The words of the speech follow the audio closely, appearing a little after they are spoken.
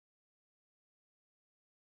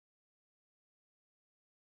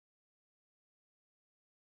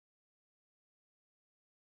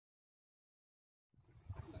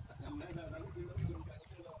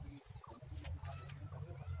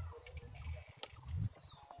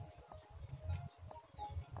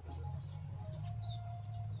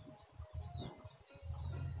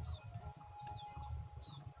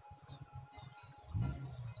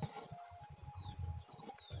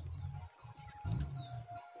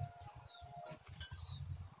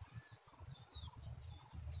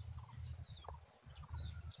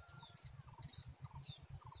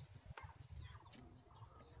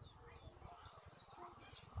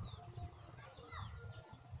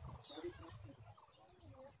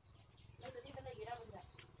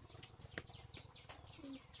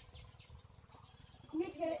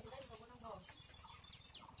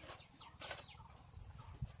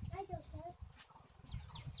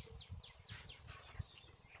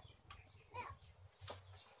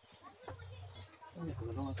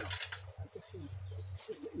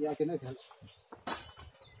이야기는 별.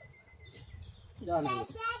 야는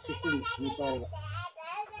시킨 니까가.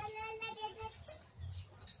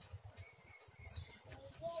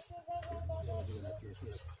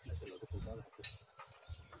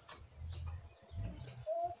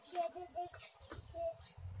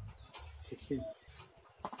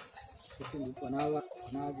 Sikin panawat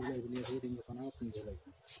panawat ini reading panawat penjela.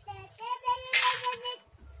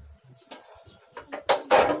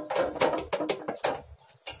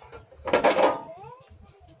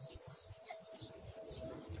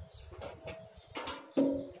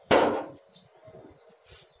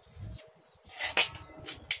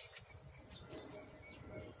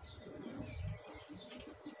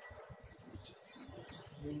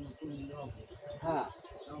 Ha,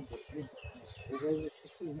 이거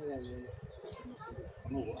시키는 거 아니야.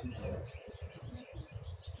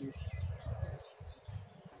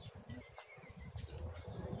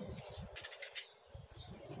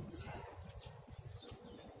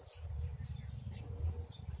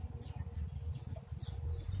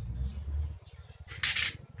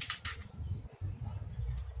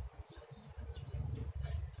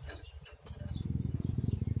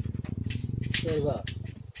 봐.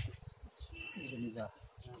 이겁니다.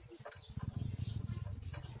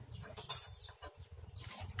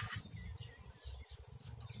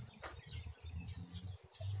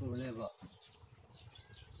 ᴠ괜ᴏ.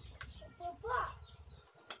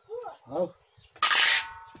 아우.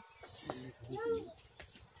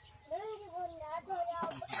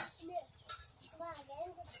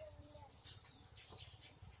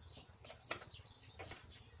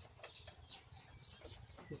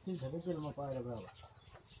 Ini sampai ke rumah Pak Raga.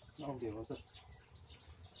 Mau dia masuk.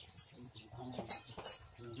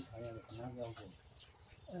 Ini kayak tenaga aku.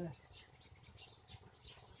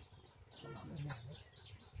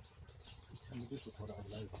 Sampai itu orang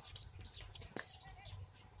lain.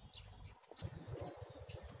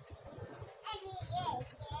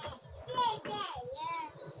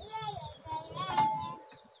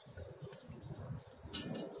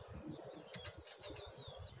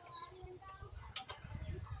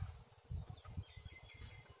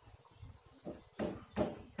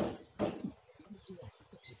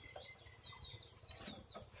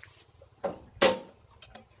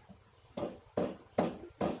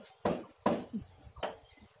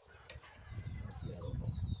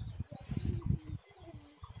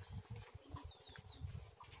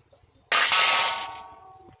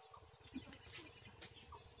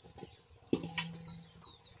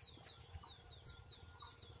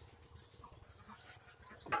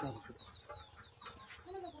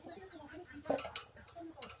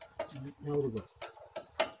 ᴤᴏᴏ.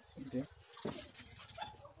 이제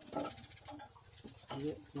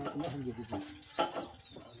이게 그냥 한 개지.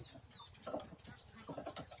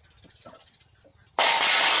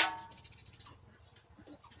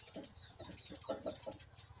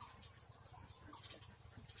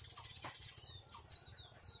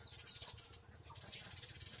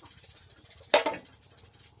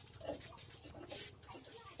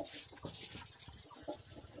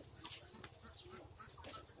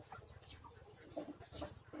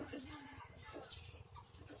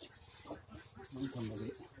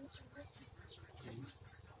 ᴠ괜ᴏ.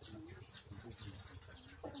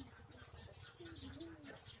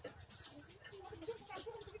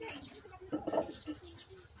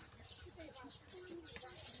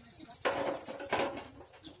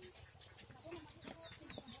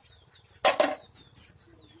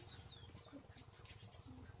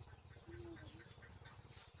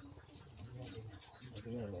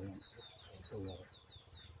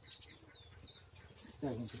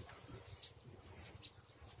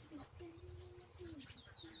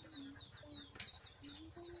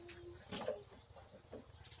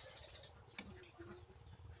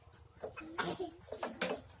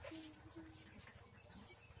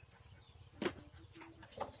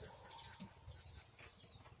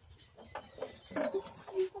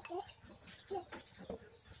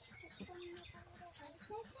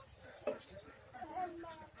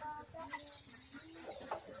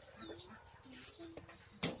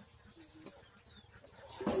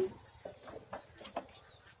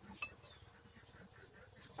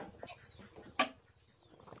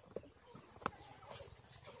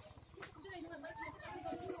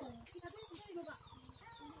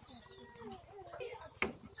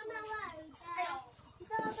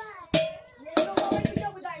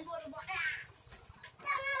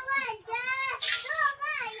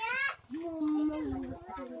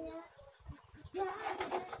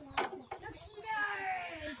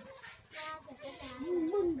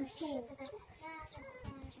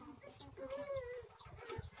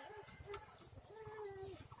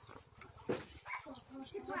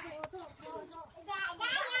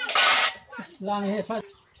 lang hết phát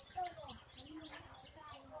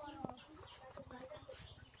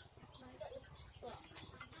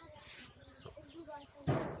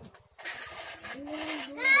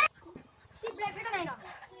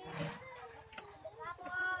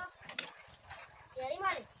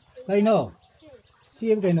cây nổ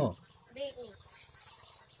xiêm cây nổ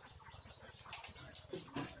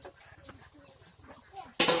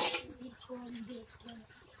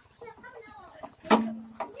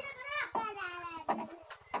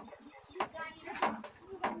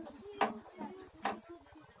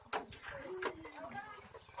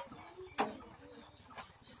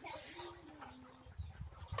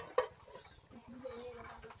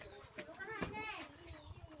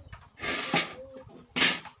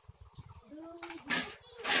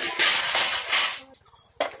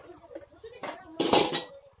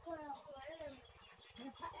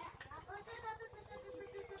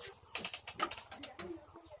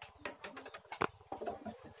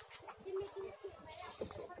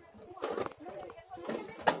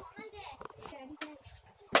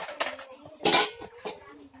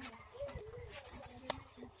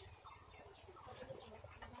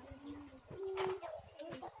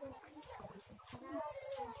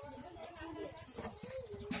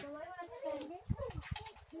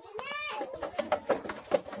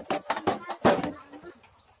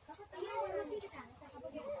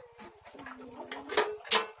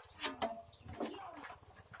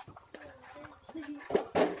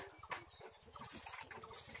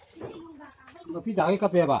Tapi dah ke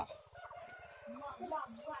apa?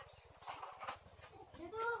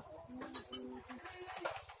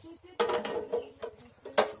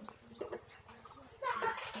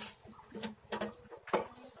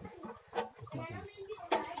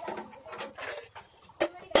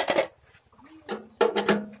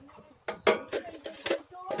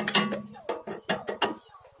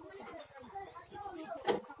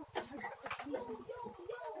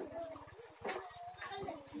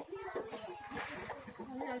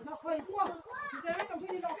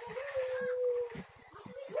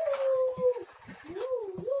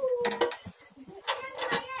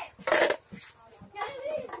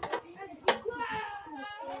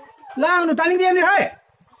 Lang nó taling diam đi hai.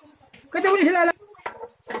 Cái cháu đi xe lại.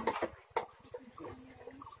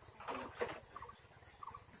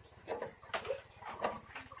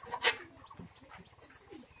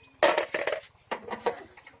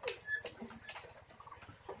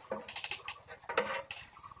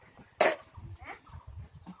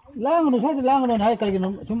 Lang nó sao lang nó hai cái nó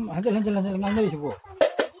chúng hanjal ngang đây sih bu.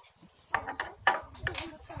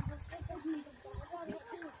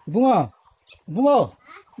 Bunga.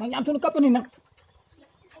 Nang nyam tu kapan ni nak?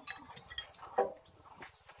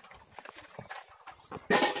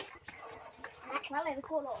 Malay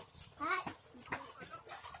ko lo. Hai.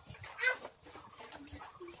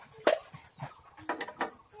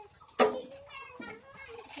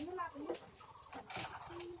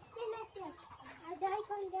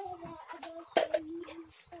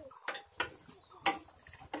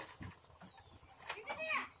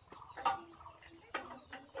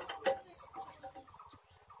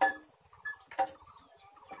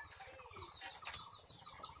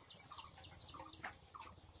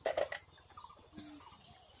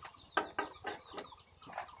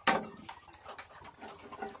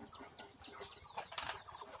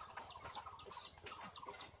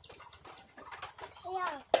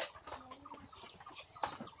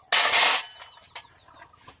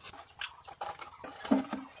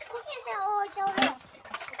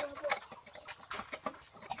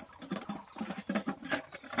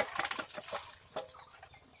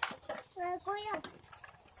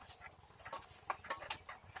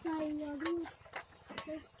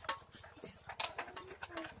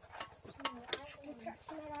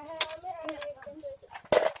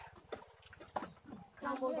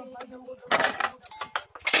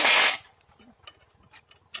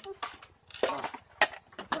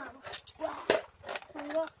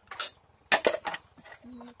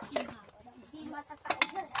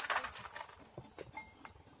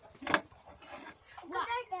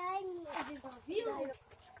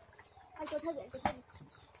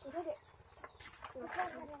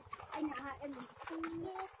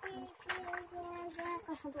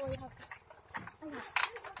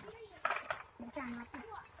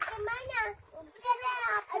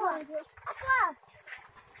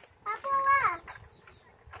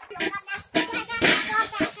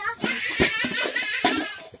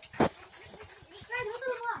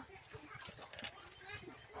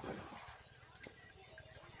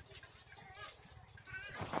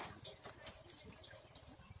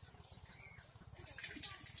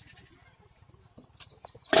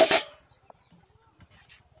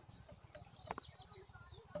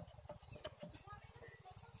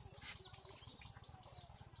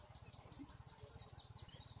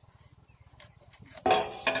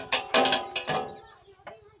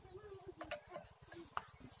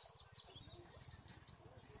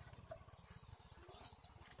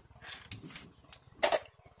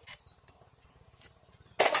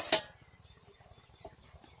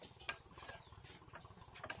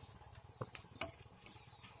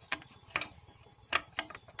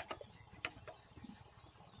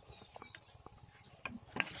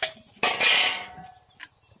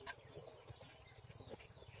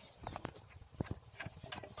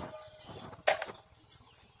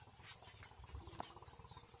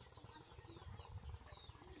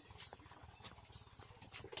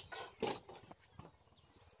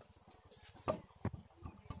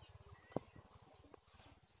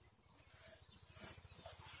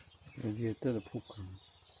 여기에 때려 포크.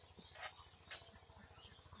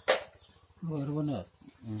 뭐 여러분은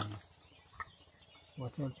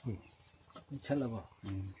어쩔지 잘라봐.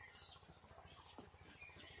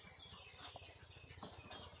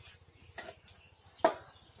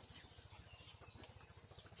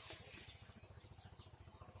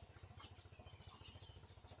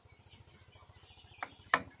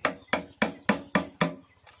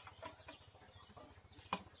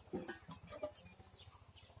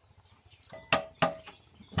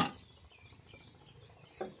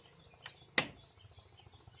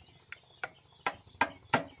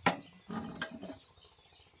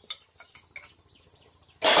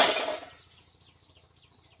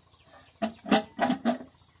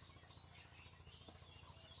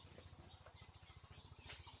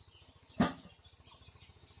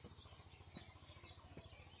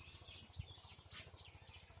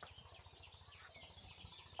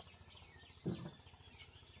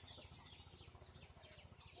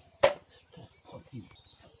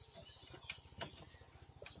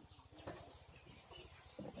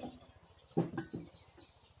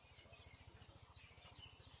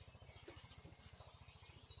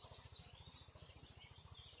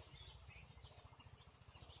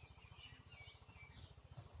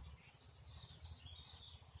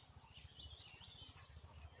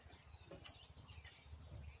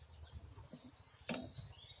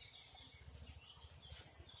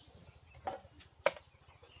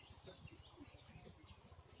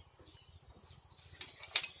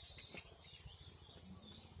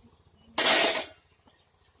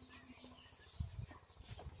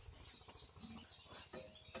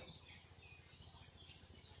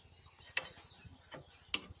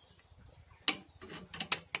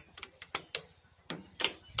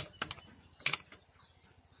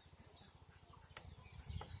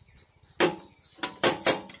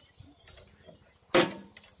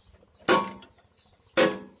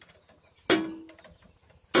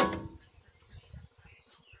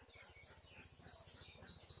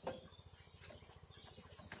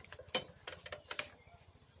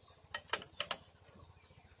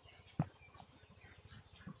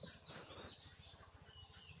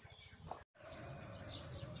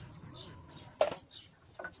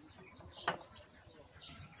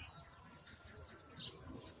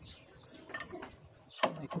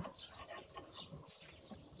 아이고.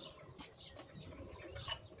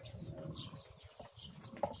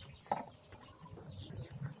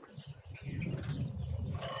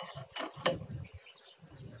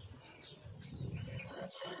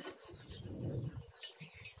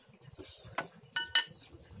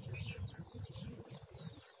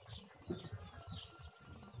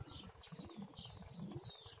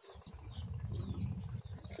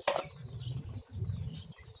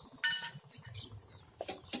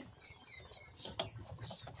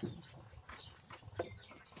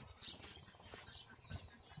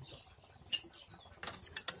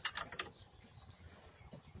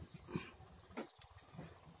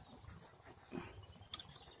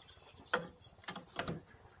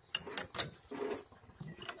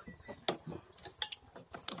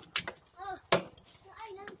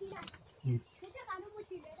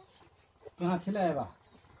 그냥 칠해봐.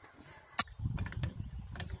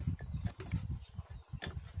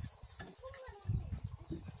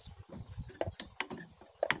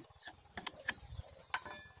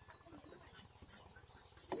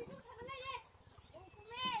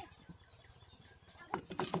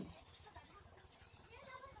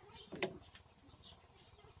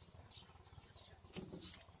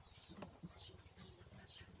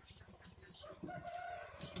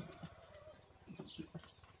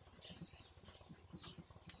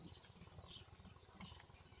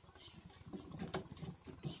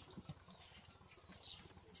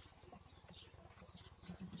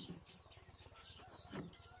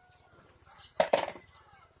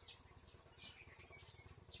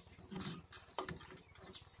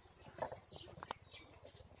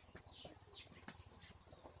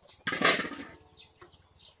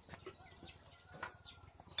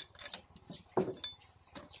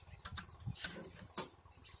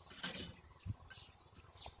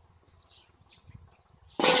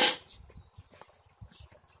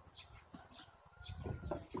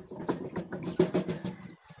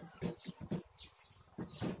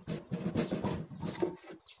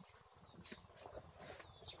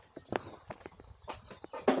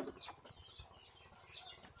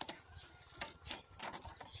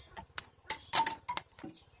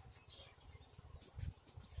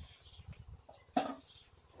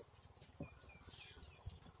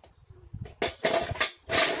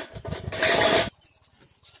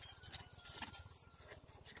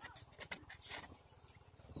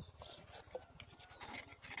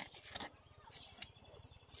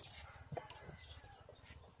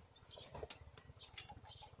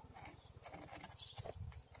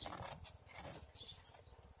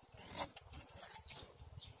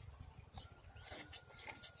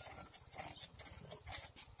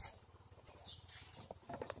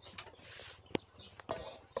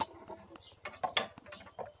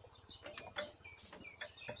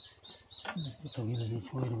 저기는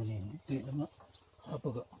초이로니 그러면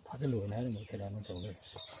아빠가 다들 원하는 거 계란은 저게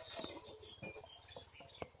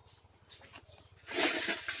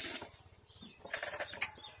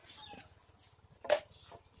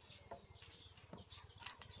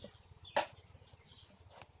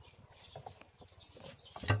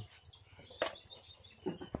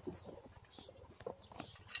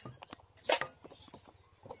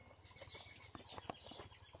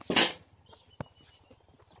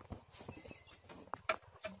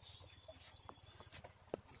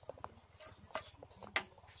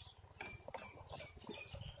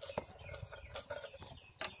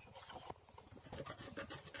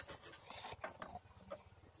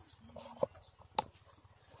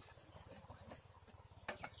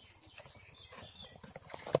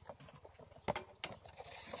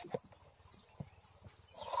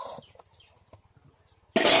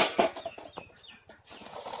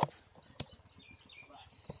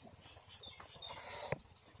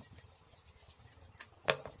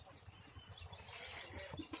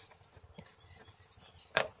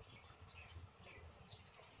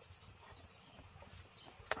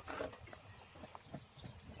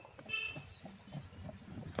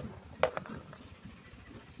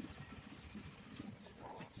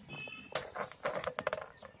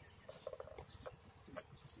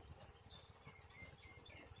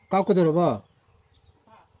깎고 들어봐.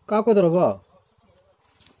 깎고 들어봐.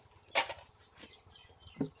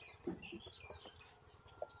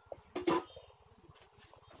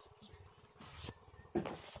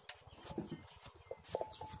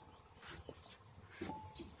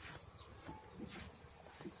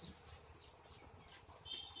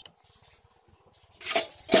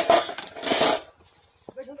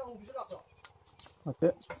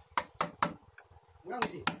 어때?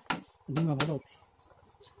 누가 봐도 어때?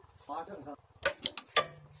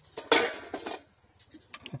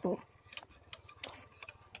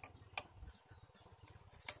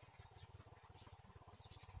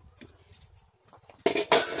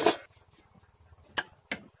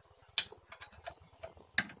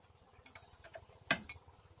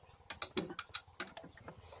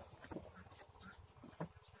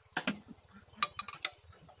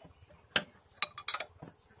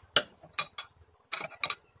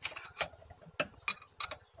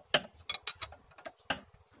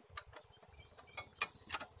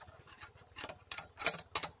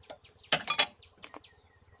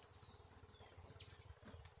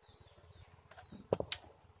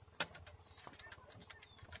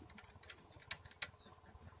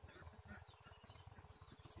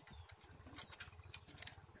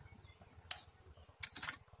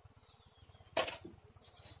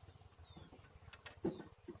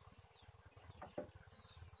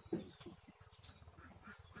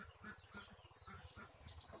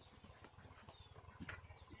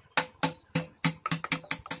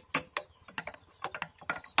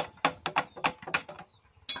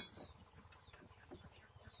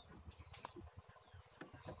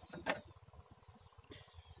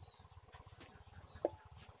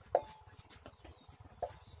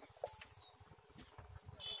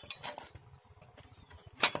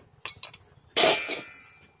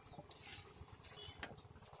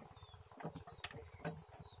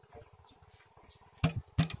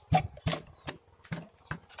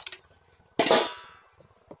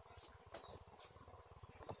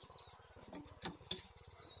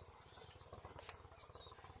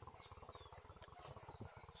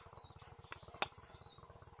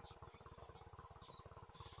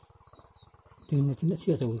 또 이거 진짜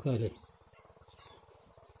치워서 올 거야 돼.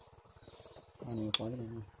 아니 이거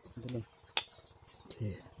빠지네. 근데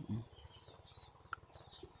네.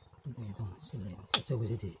 이거 쓸래.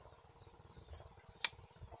 저거지.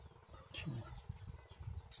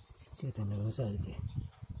 이거 더 넣어서 해야 돼.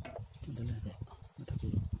 넣어야 돼. 어떻게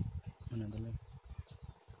하나 넣어.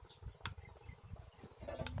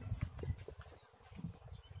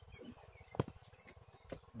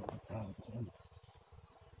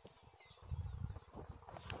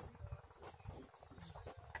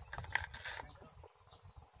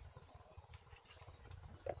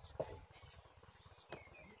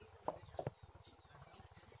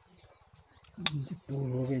 또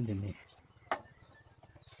오겠네.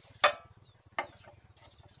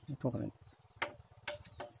 또 가네.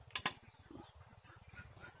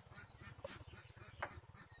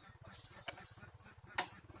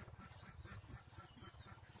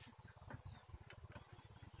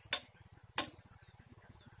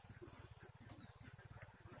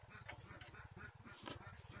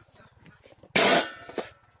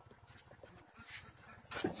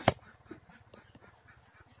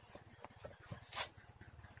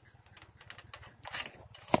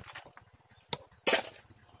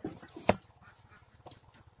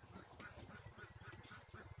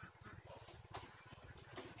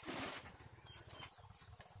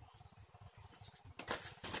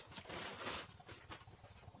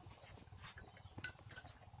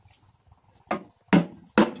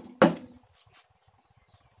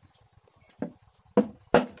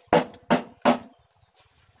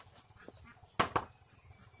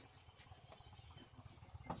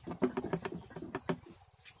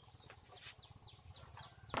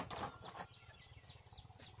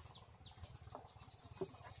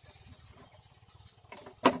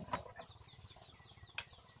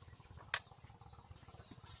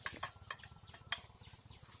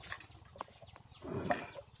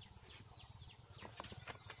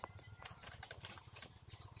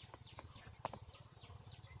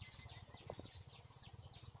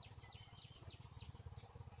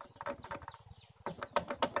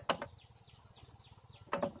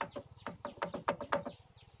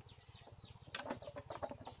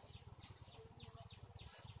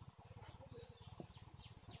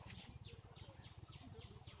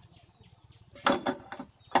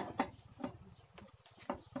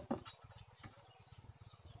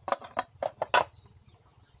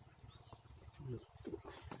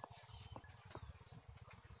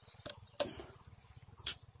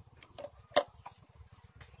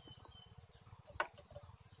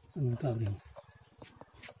 Ang kabring.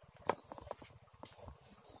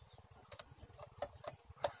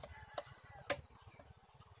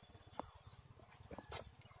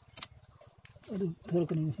 Aduh, thor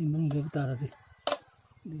kan ini simang dia betara deh.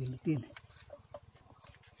 Dia letin.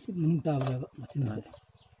 Simang tabra macam mana?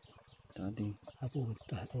 Tadi. Hapo,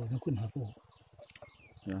 nakun hapo.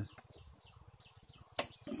 Ya.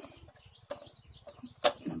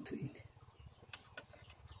 Nanti ini.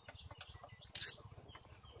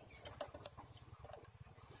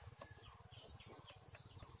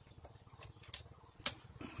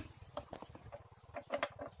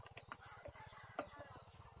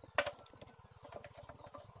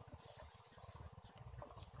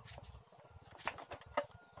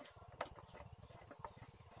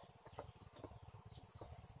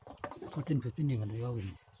 Pin yang ada yang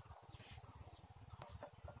ini.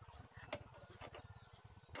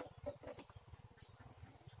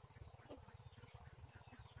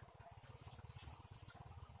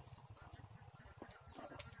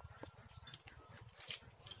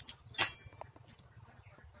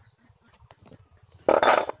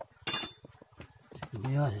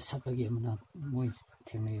 Dia siapa lagi mana mau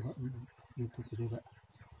cemai YouTube juga.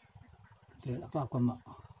 Dia apa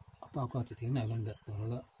aku cemai kan dah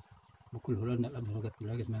orang Mukul hulan nak lam hulat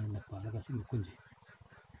lagi mana nak pada kasih mukul je.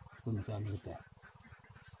 Kau macam ni kita.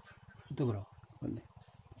 Itu bro.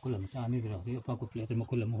 Mukul macam ni bro. Dia apa aku pelajari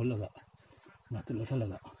mukul laga. Nak tu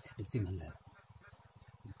laga. Sing hal.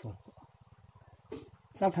 Itu.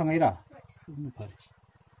 Tak thangai dah. Ini par.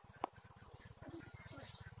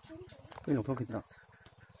 Kau yang pergi terus.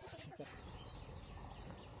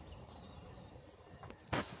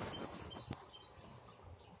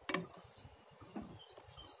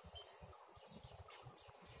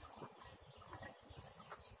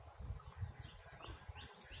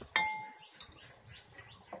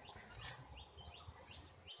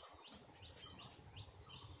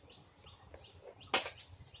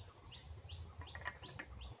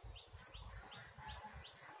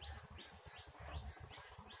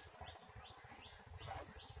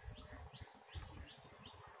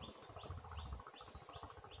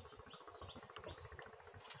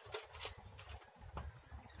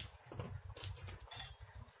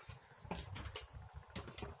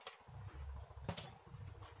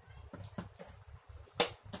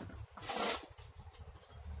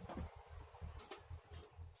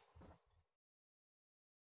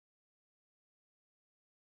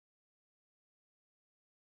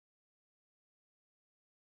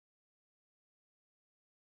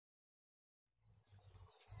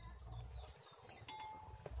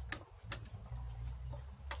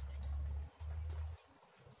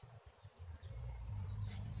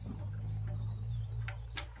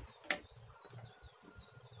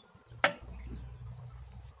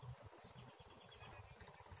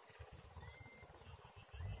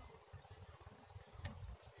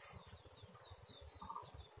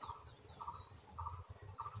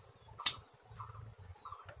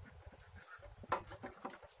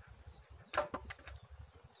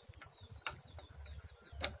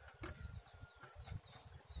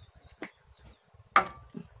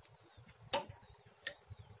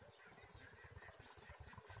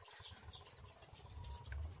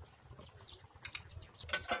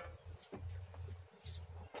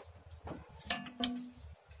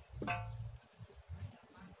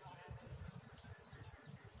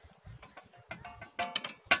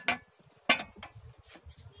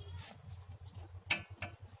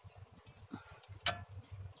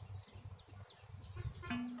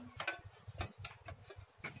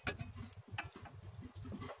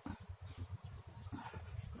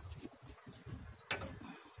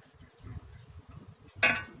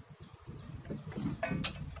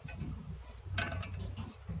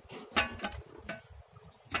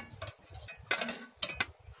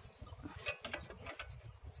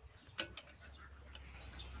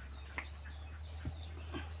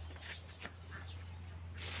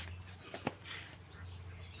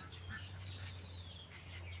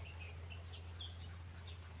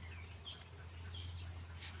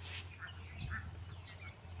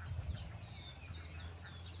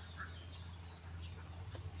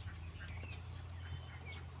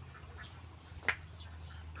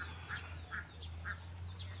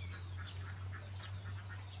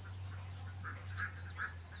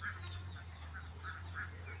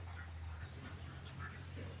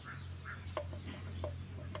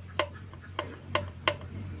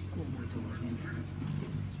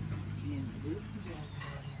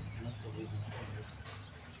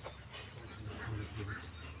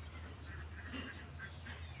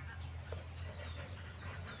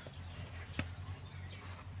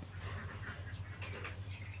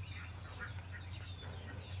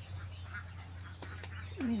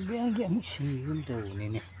 Ini biang dia mesti guna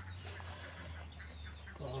ni.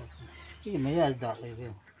 Ini maya dah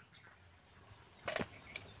lagi.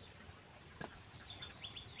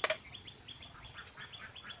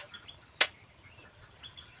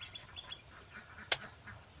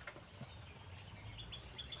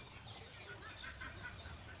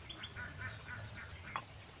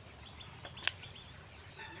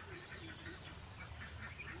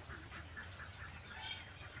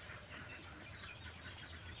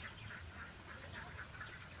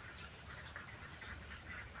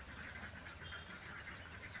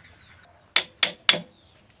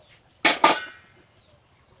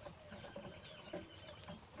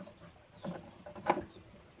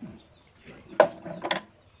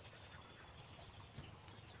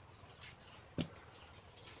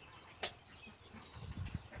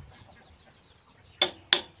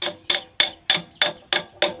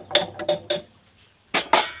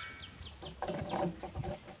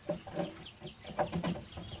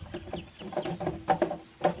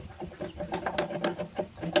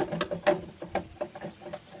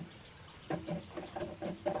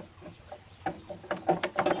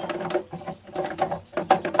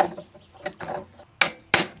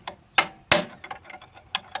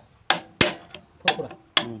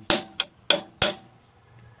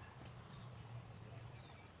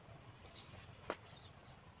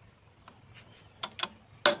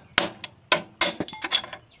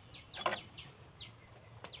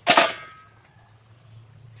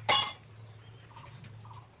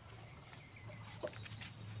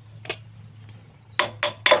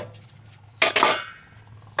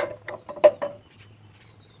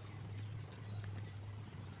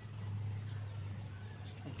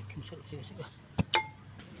 Sige.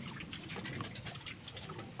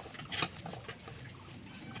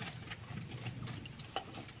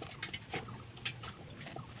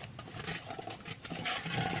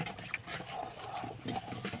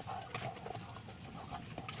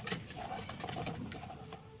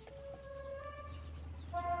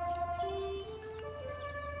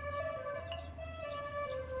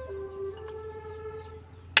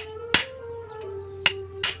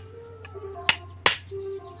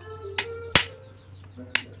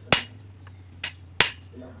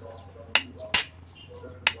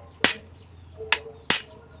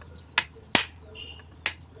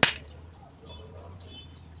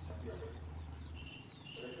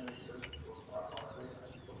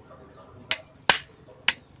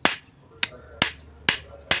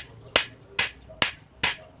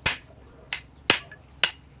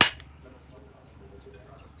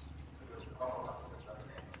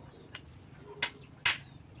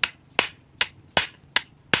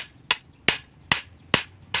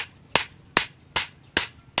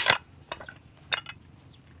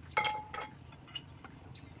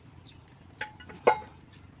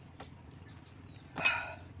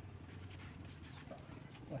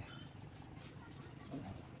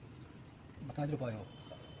 Aja 봐요.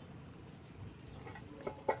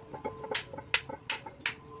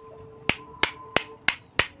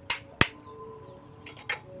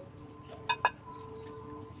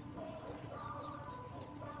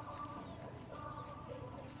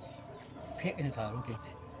 팩이 다 이렇게.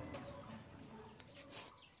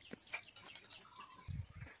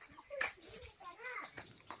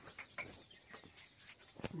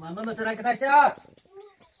 Mama masalah kita cak.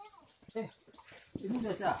 Ibu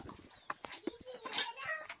biasa.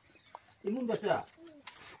 Ibu biasa.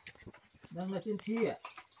 Nang macam dia.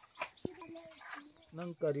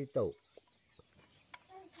 Nang kari tahu.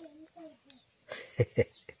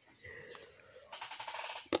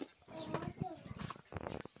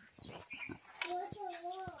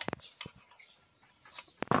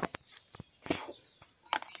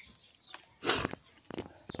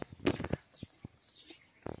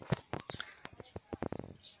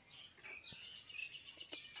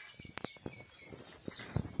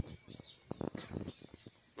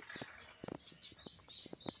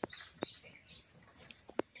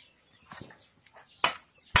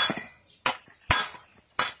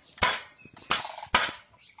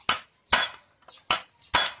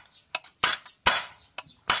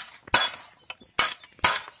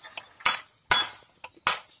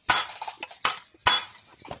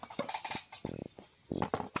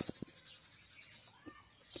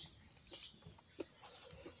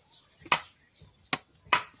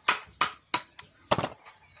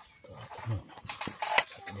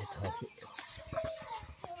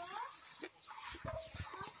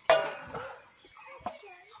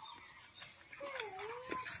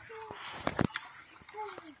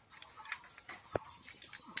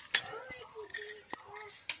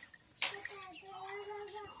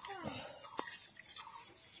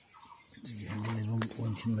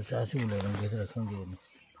 진 마사수 올라오는 게 더 큰 게.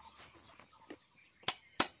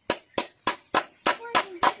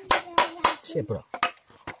 셰프라.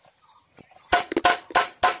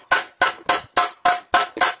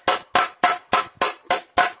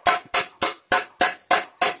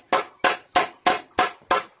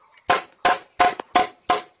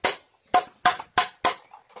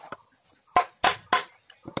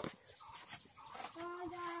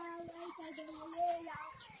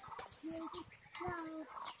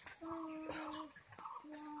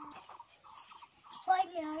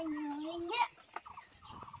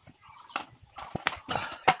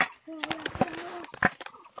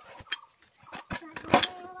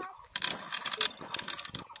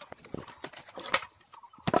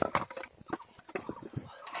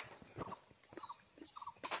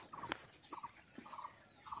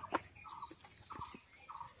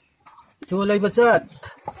 Chú lấy bật chất.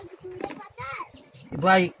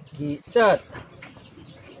 Vậy thì chất.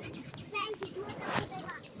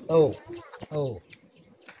 Ồ, ồ.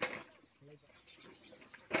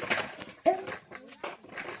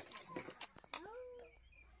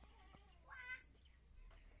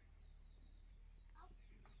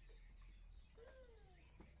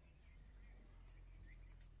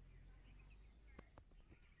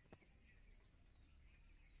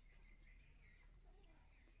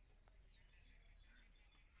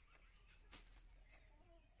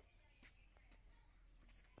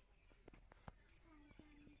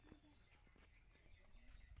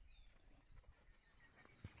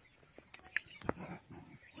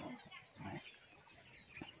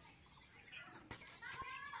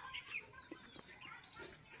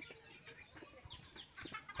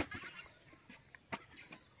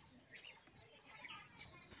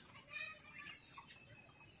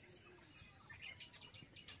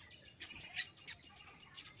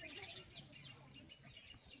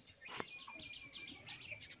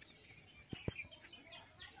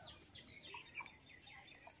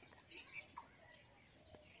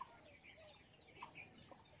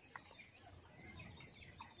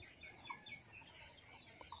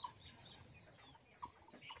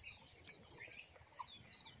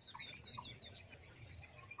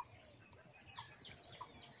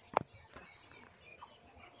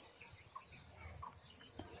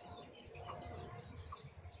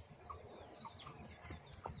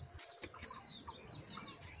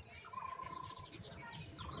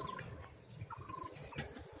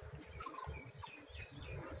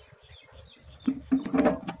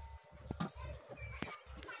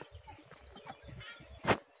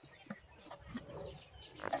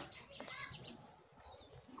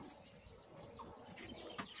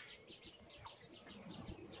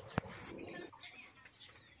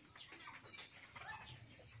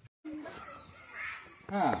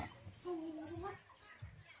 À.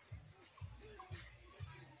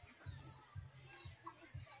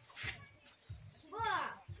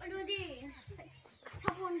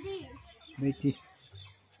 Đây chị.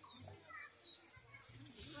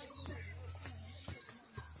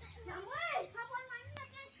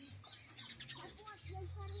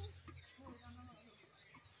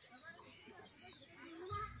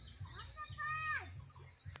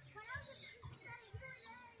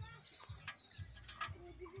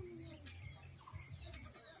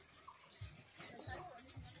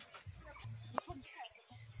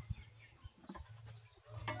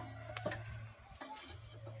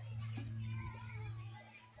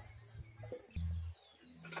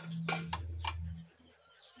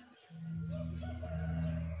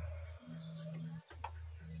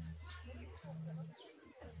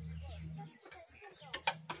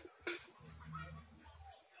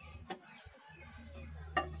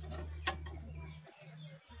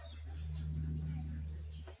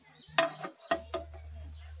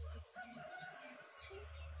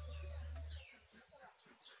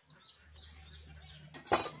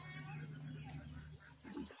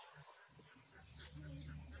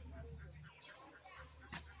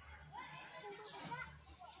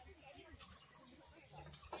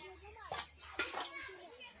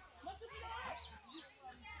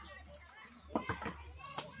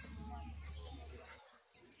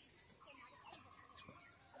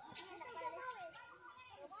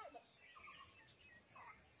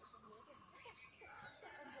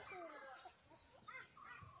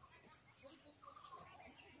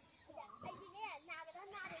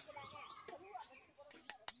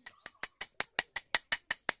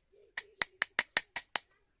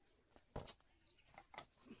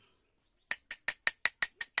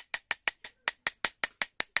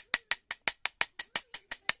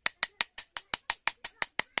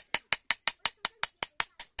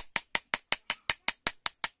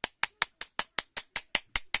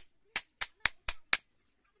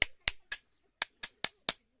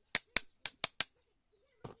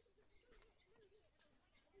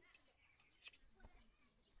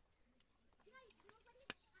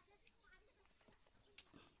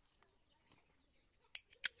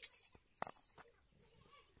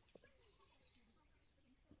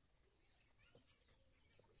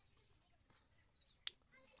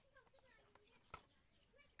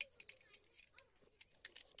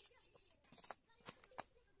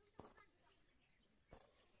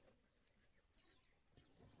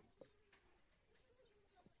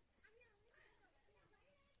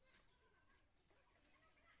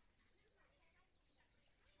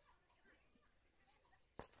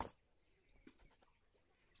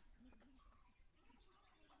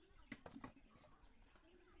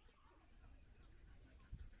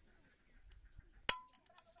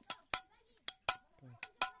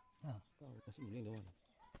 Kasih muling doang.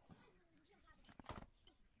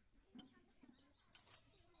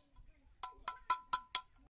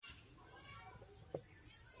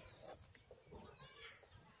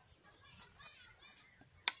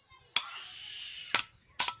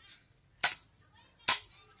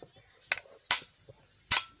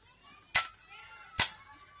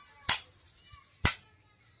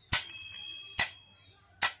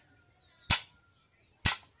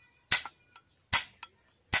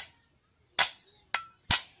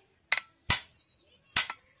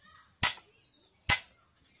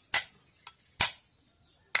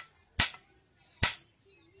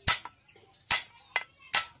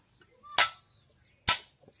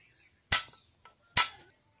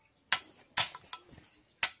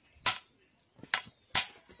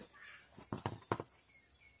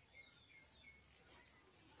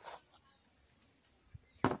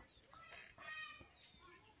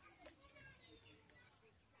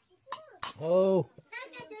 Oh.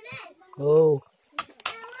 Oh.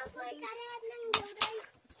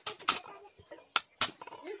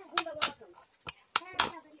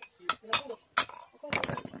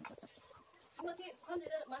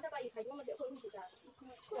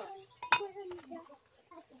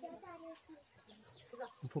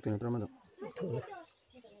 Thuốc tiền berapa tuh?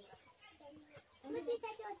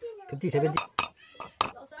 50, 70.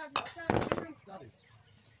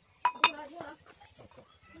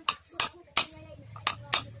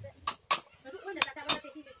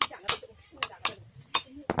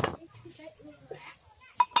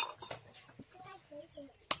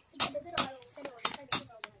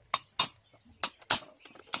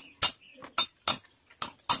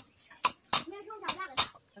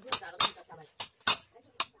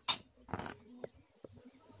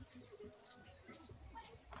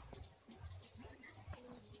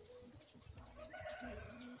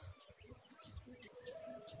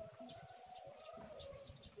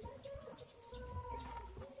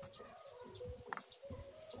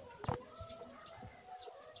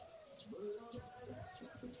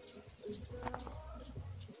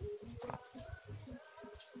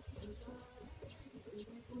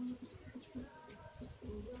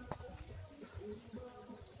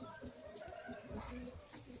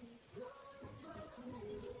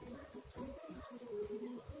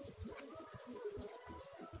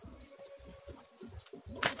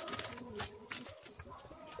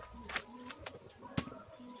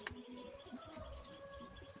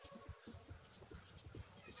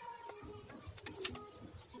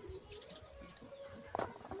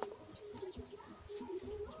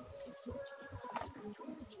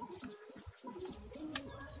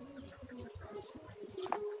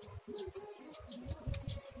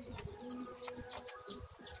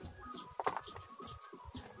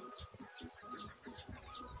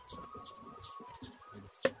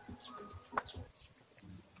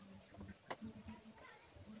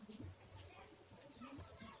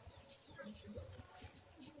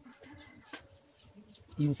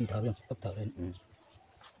 Yêu thì thở không? Tập thở lên.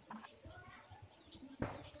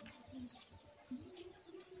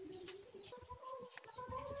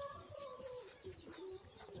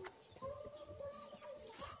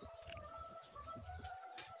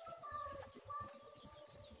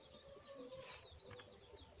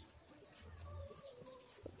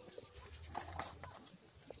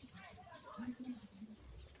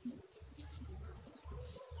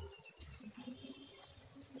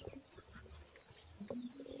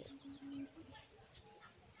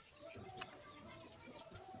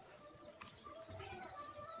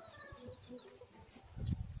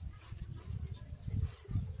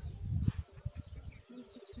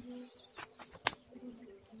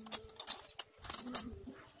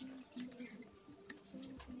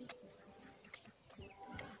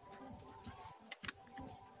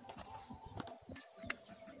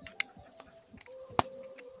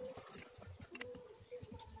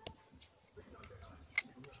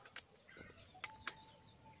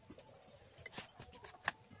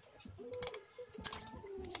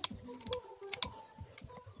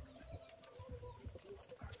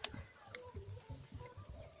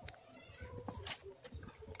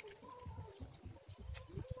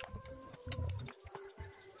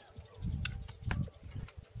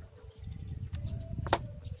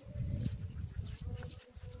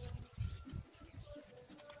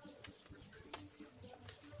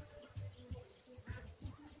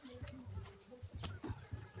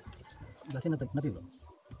 Berarti nabi belum?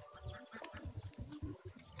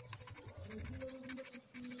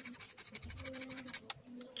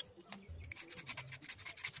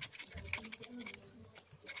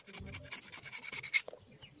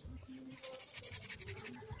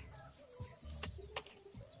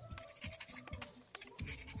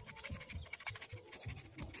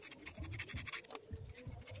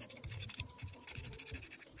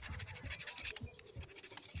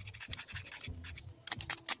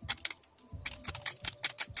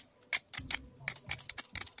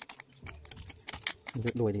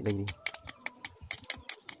 đuổi đi đây đi.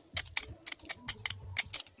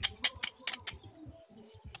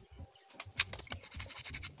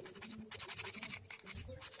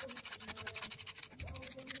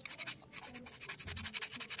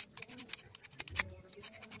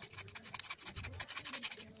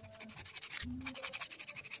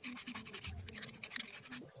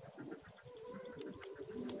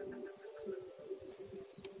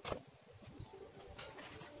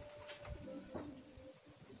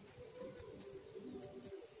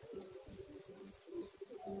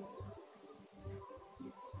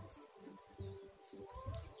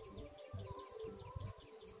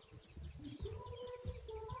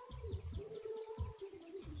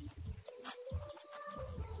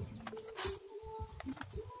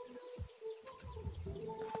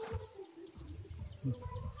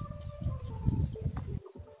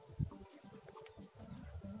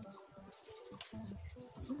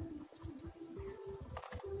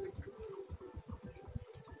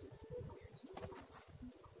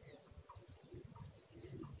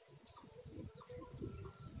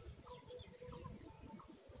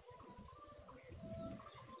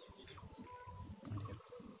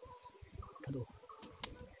 Aduh.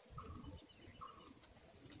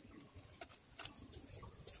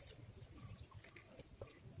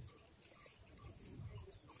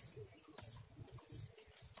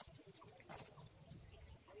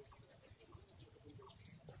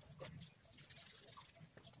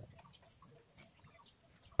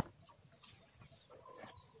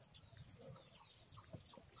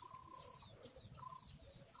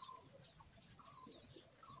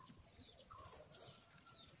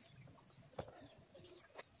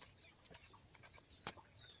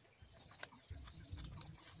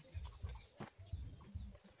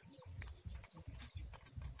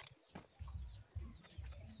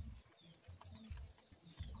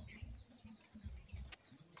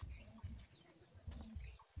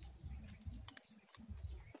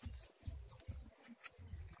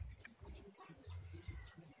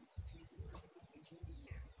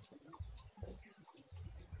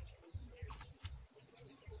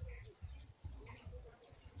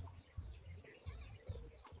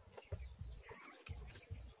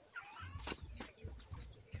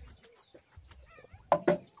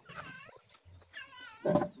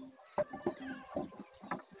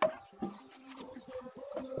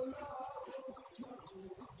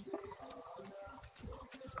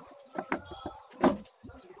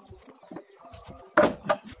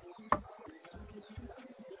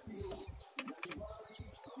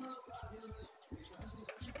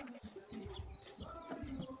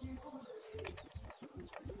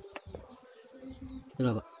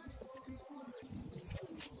 Kenapa?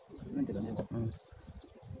 Nanti kan ya.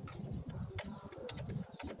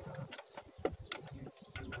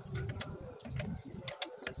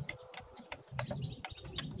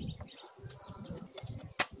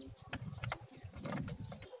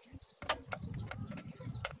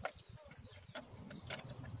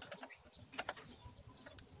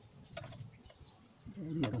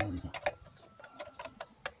 Ini ada mana?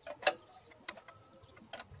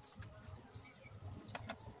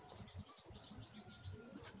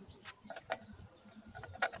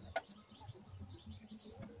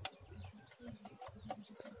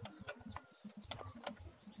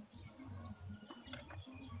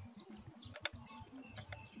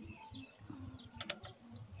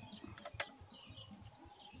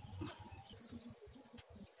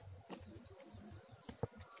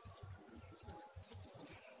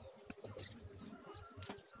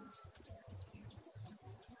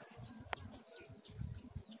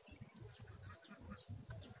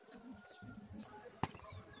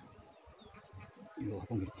 Yo,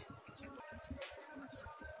 apa gitu?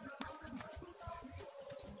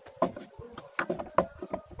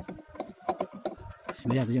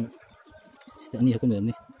 Sebenarnya tu je. Setiap ni aku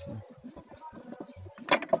ni.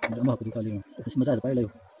 Tidak mahu pergi kali ni. Tapi macam ada payah lagi.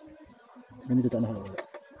 Ini tu tak nak lagi.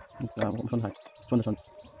 Nah, aku son hai. Son.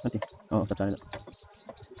 Nanti. Oh, tak ada.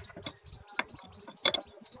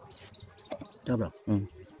 Cabra.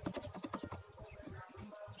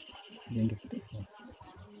 Yang gitu.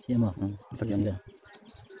 Siapa? Terkian dia.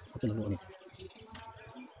 Aku lalu ni.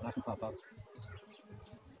 Langsung apa?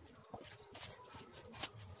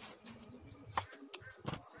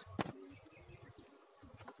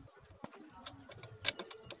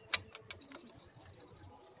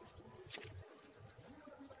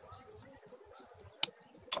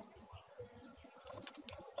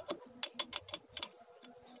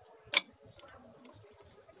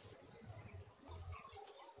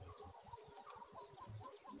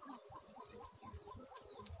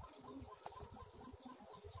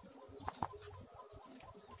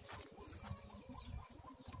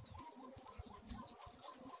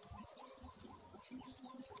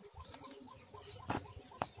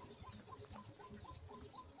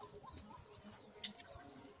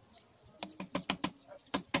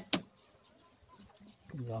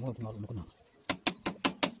 아무것도 모르는구나.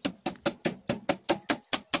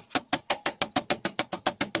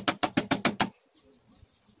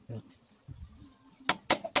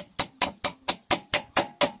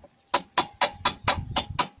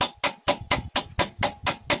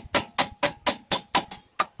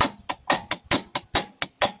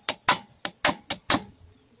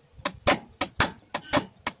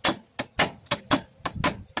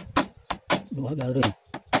 뭐 하게 하더니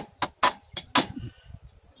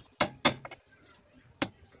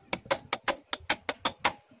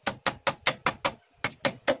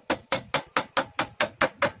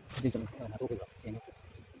좀 나도 그거 얘네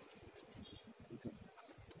좀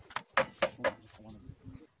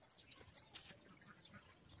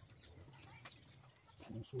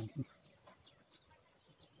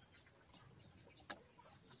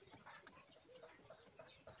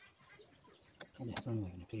네, 그런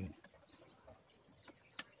거예요. 그래요.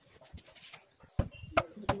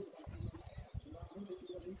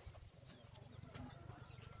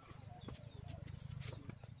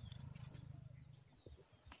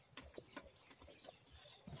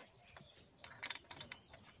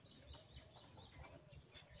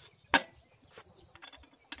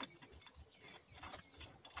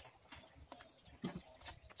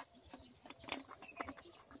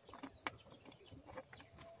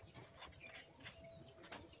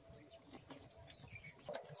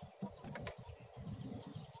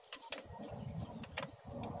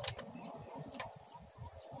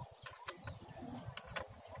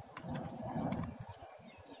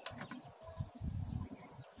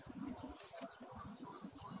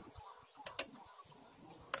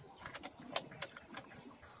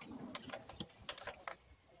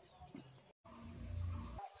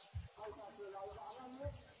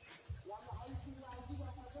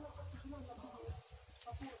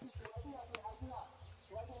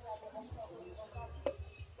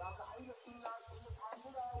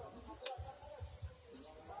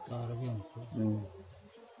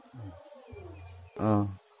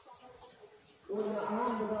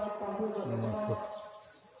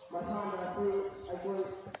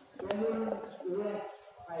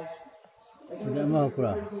 Sudah mau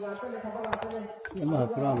pula. Sudah mau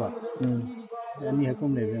pula pak. Ini aku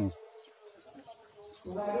melihat.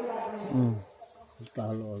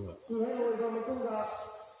 Kalau.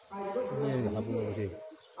 Ini apa lagi?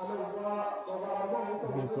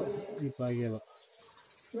 Ini pagi pak.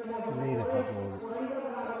 Ini apa lagi?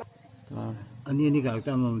 Ini kalau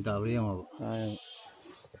kita mau tahu yang apa?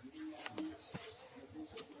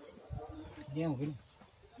 Dia mungkin.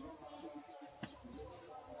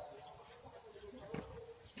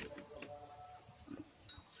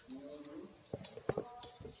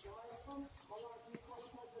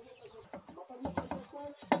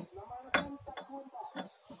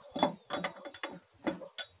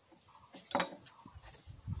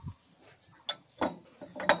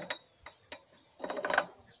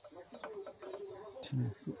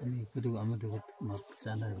 Ini kedua amat dekat mak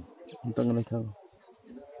sana. Entah ngelak kau.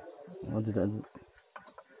 Ada.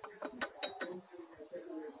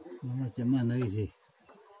 Macam mana sih?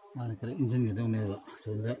 Mana kalau insan gitu nih pak.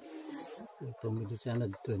 Sudah tunggu di sana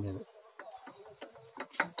itu nih pak.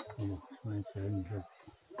 Macam ni.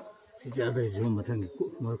 Tidak ada cuma macam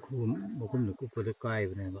aku pada kaya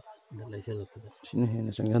benar pak. Tidak lagi lah. Sini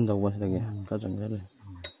ni sangat dah was lagi. Kacang lagi.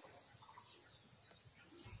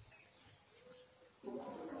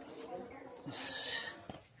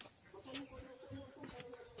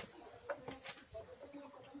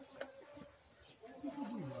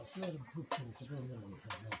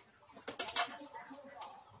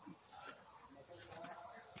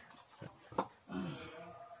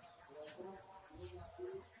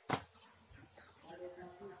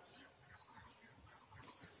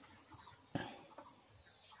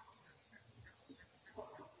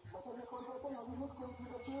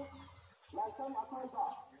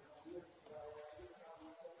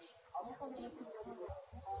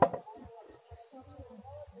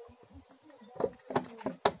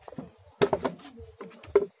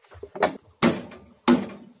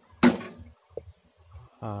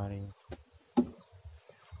 Hari.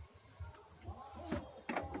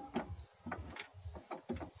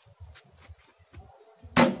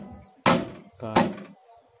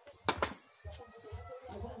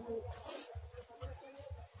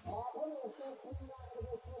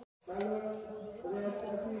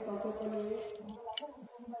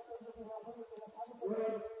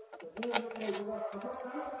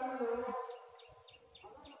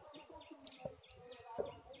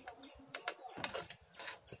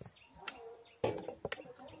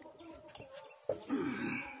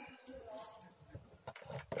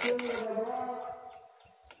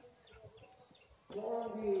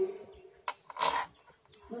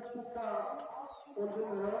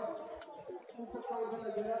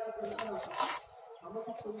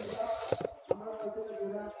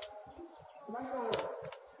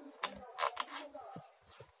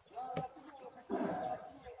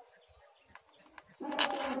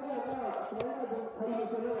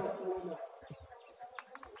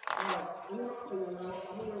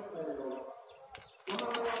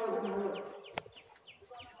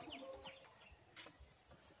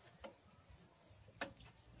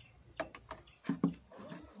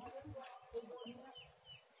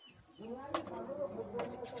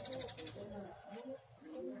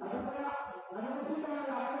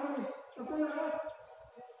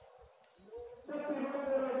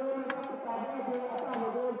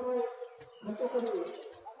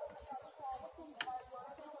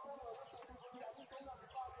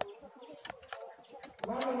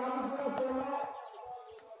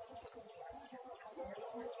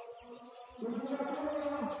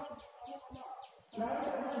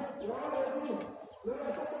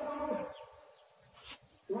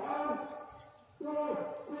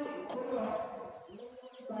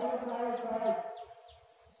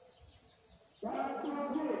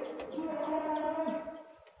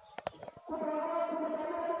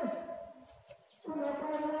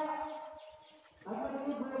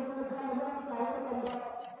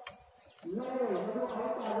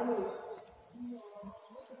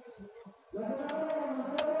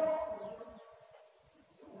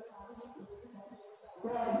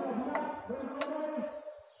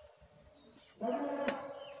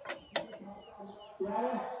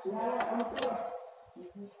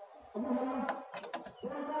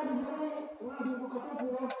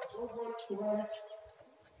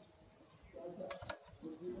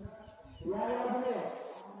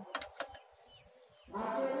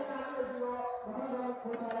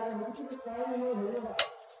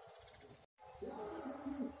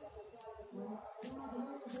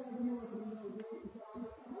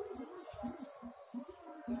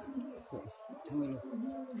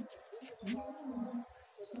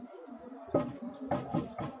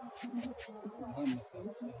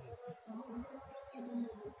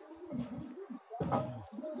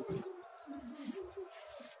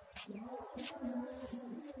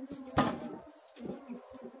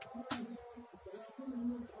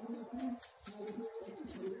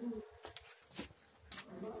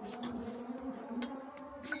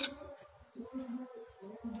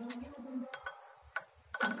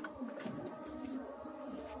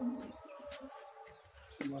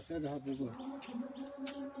 Masa dah buku.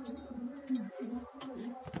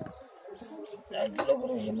 Dah dulu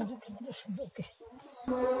guru jangan tu kena sebut ke.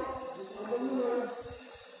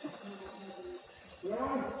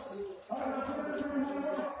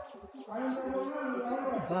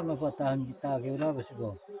 Kami patahan kita kira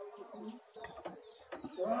bersego.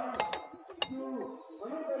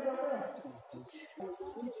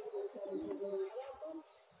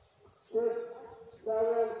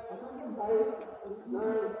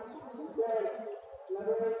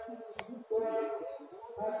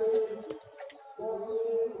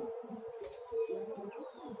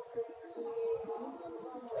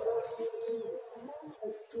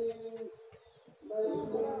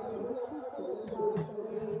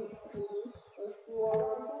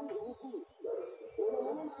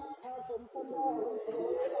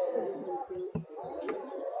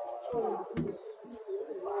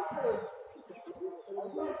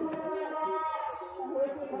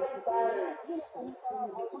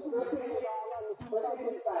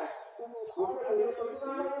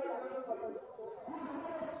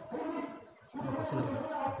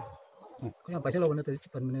 Kaya baca lawan tadi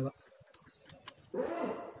sepan mana pak?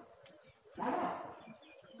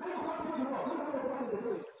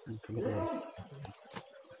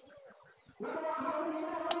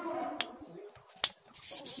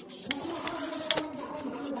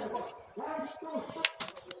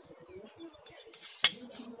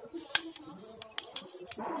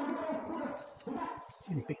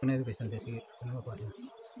 Ini pik mana itu kesan desi kenapa pak?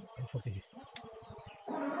 Yang sok sih.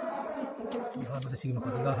 Apa tu sih nak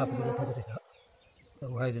dah apa tu apa tu sih?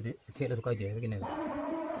 Tahu hai jadi kira tu kaya dia begini.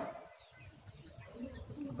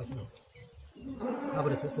 Apa sih? Apa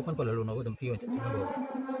tu sukan pada lu nak dem pion cakap lu.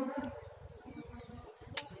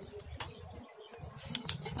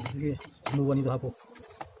 Jadi nuan itu apa?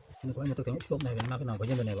 Sini kau ni tu kena stop ni, nak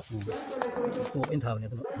baca mana pak? Stop entah ni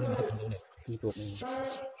tu nak macam tu ni. Stop ni.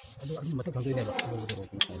 Aduh macam tu ni pak.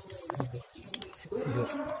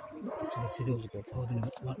 Situ gitu. Tahu tu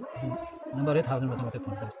nomornya tahu tu macam tu.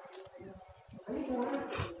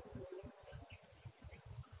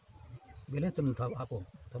 Bila cuma tahu apa?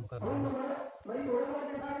 Tahu kan?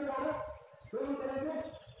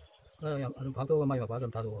 Yang anu faktor apa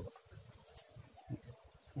yang tahu apa?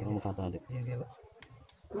 mukha deh. 얘기해봐.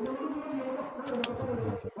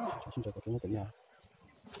 진짜 그런 거 야.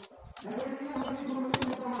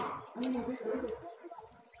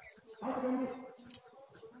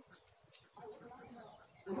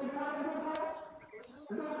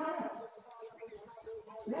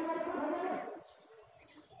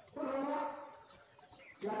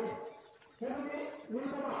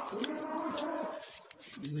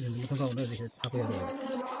 무슨 거 오늘 이제 하고야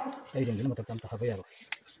돼. 이런 게 뭐도 깜짝 하고야 돼.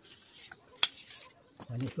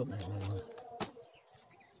 아니 좀 나요.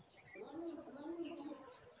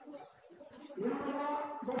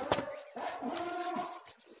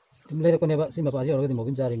 Tumlay ko neba si mapaji orang di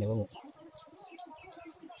mobil cari neba mo.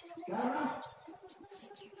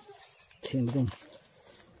 Cindung.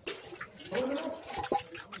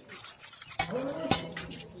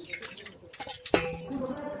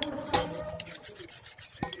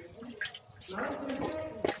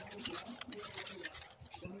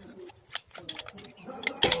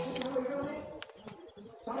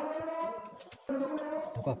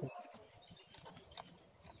 Tukar.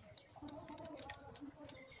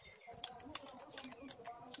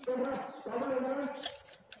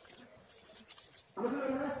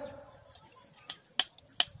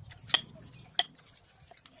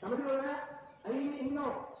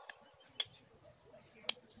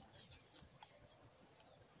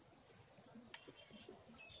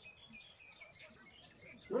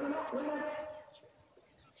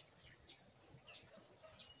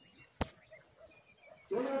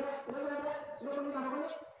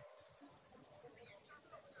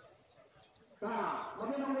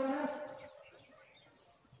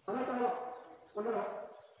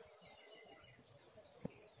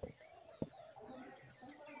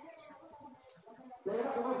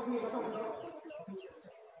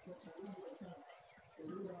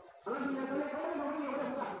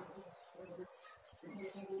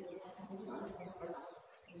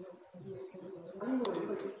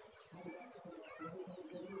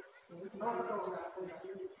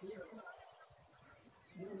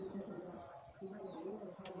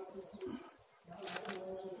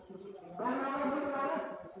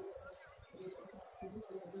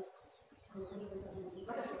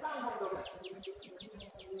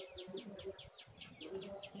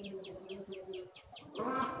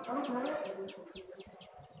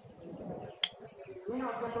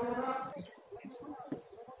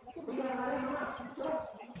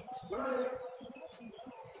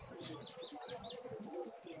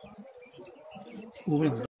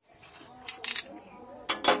 Uống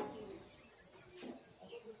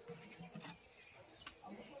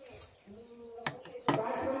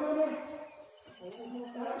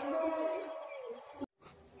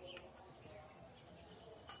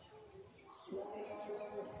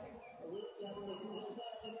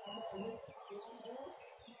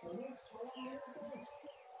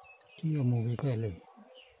Chưa mua cái này.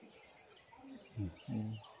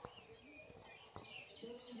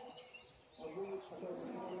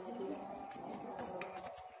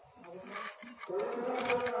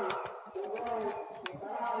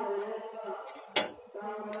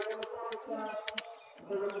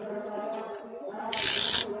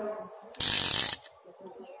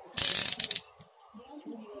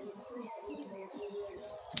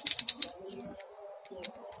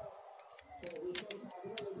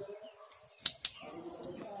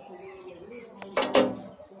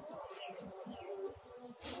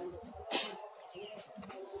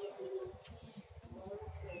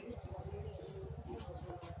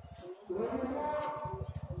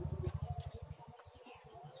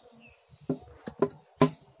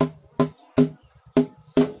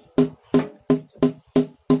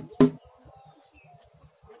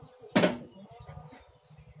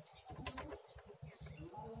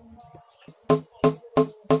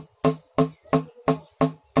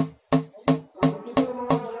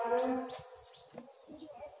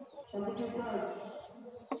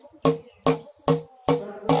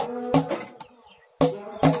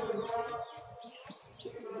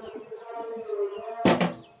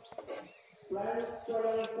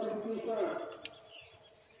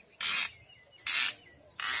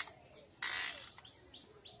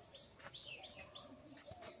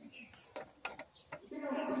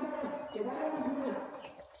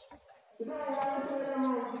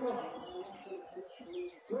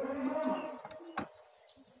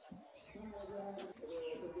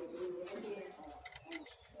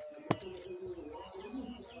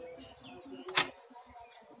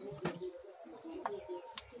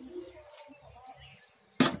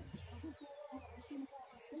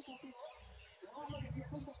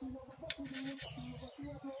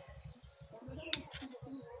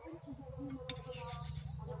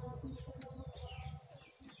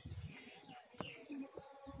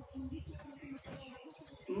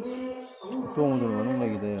 똥으로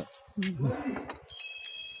원흥맥이래.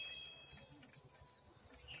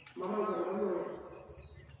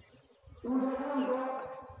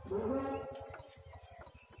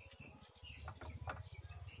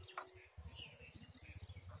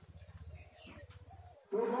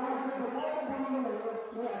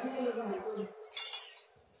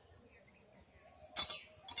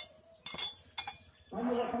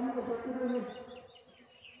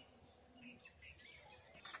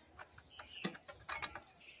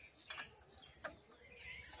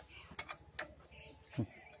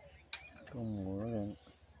 똥 뭐래?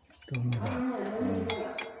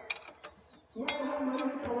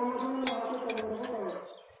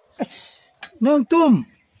 nương tùm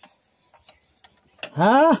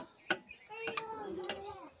hả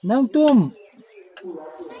nương tùm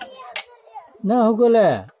nương hậu cơ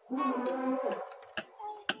lệ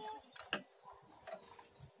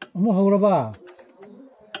ông hậu rồi ba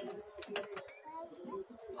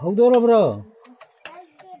hậu đó rồi bro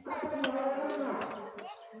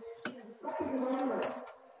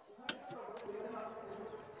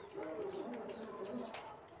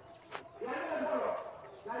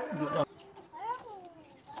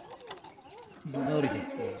Dulu sih,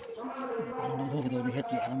 dulu kita lihat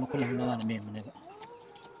ya, nama kulang lawan memang ni.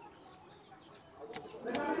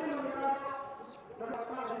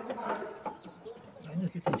 Ini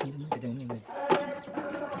kita sini kita ni.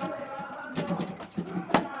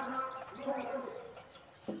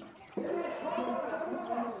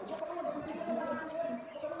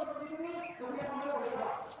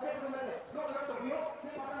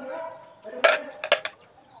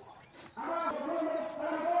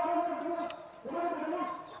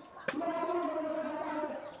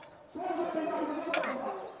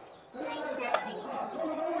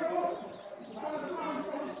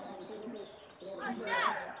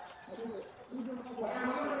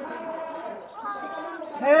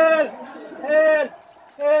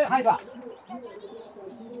 Hel, hai ba.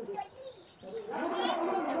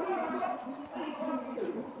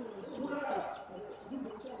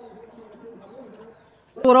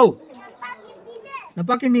 Đâu?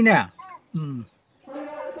 Nampak ini ni?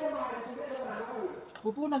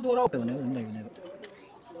 Pupu nak dorong tu ni.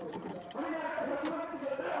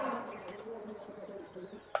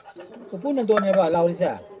 Pupu nak dorong ni apa? Lau ni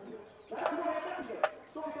saya.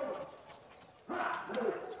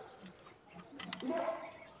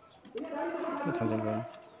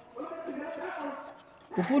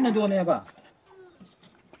 Pupu nak dorong ni apa?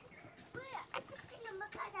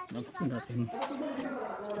 Pupu nak dorong.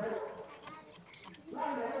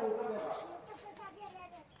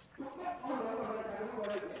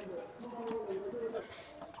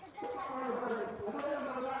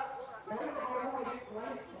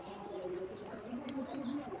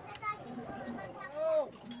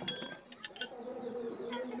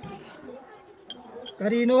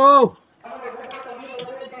 Karino.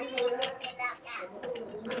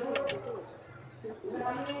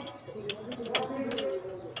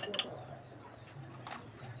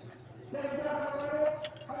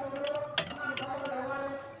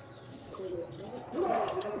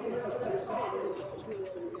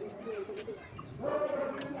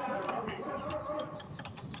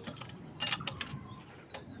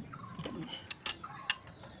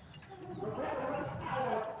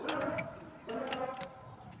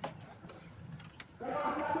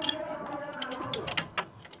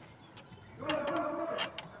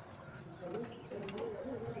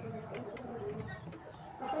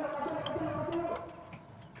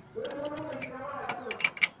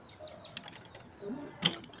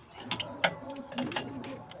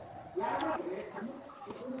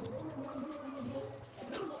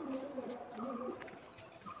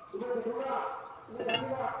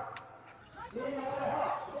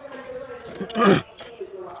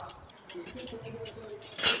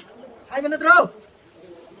 Hai bên đâu?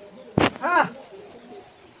 Ha?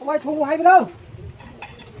 Không ai thu hai bên đâu?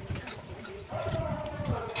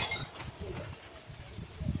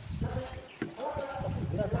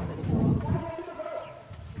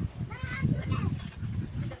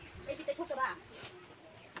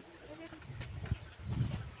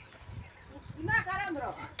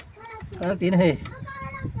 Cái tiếng này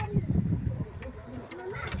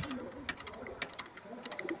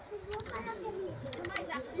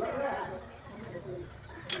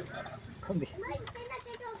không biết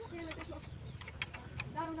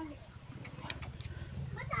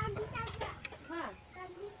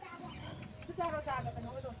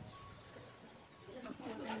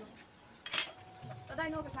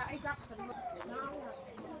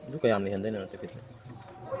lúc cái này hiện đây là cái gì?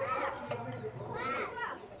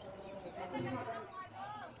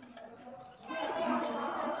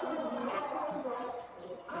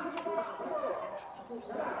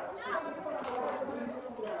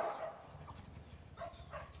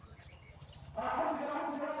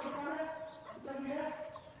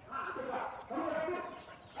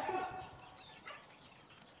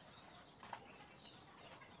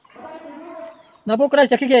 Nabo kray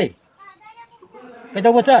sakige.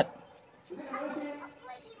 Kadaw basat.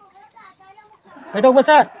 Kadaw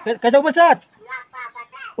basat. Kadaw basat.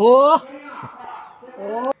 Oh.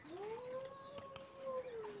 Oh.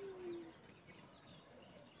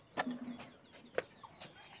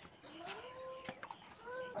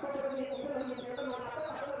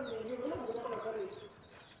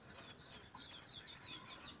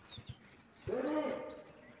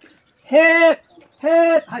 Hết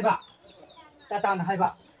hết hai bà ta tàn hai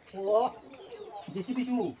bà ủa gì chứ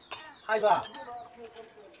chú hai bà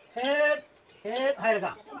hết hết hai là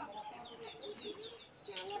cả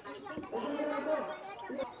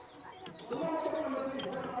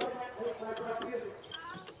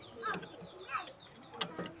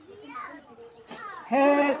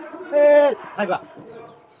hết hết hai bà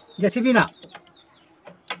giờ xin nào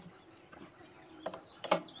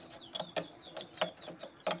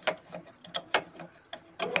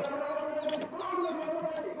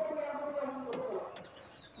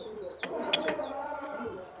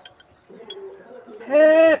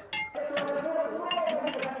hết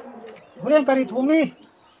huống kari thùng đi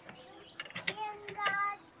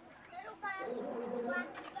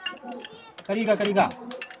kari ga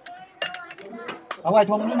awai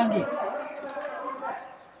thùng nó năng gì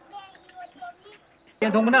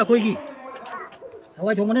tiền thùng nó koi gì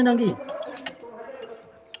awai thùng nó năng gì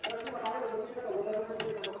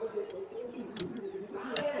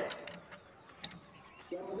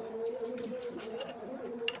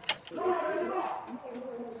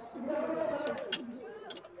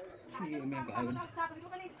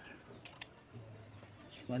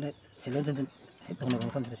mana sila dyan itong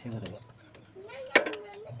nakakam sa siya nga dawa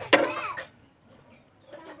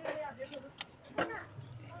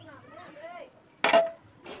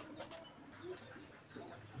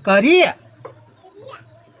kari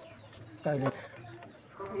kari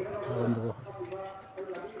thadong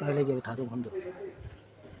kari jauh thadong hondo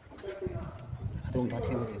thadong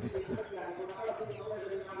thasi ho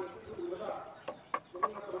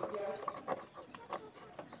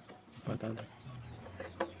Patah.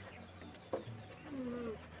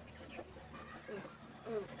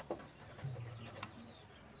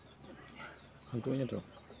 Hantunya tuh.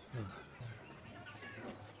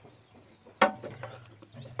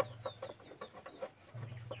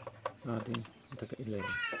 Nanti kita ke ilai.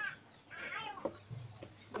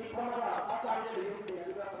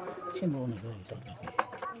 Semua ni itu.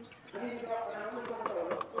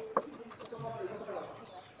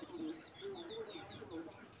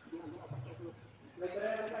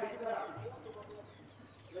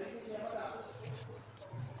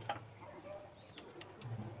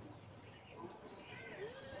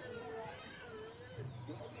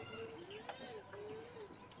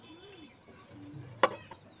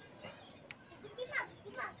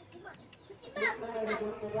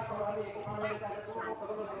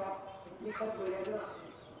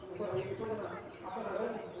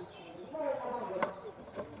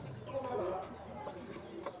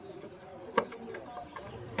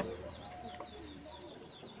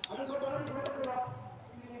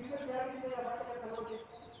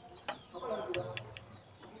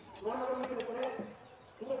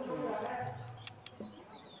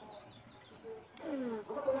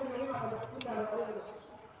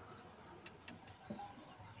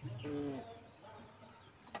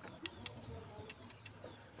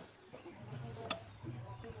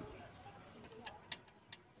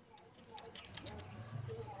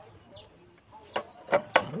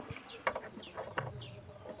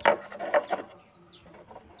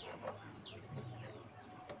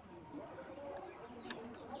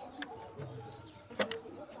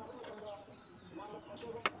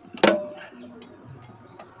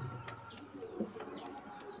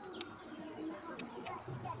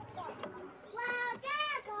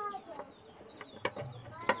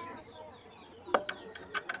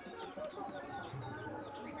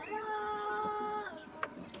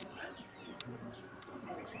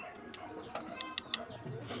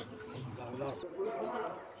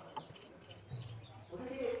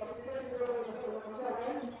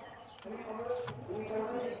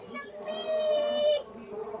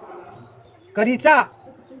 Karica,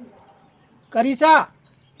 karica.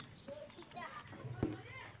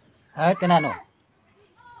 Hai kenano.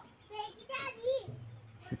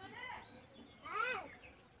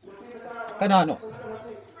 Kenano.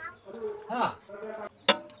 Ha.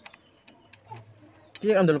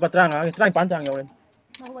 Dia am dulu patrang, terang panjang ya,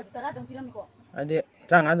 Ade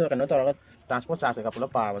trang anu kan to ra transport charge ka pula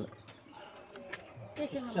pa ba.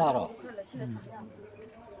 Saro.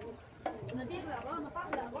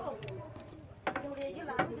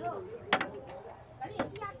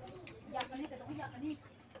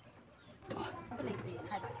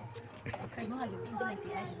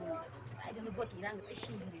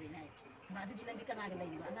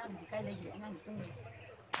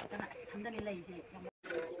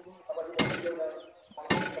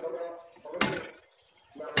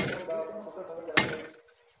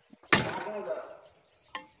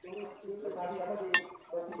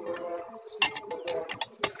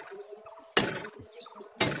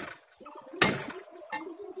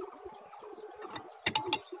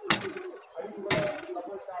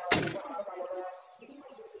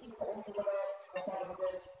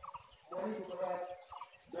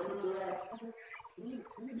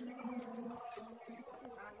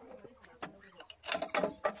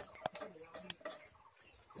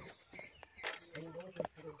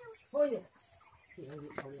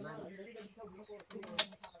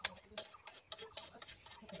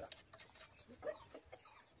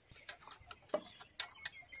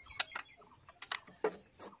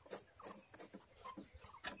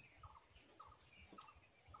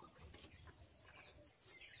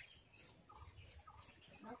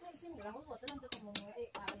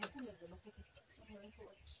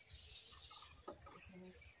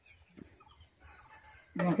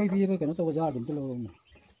 Yang kai bi cái nó to ra điểm cái lô này.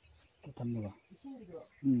 Thầm nữa.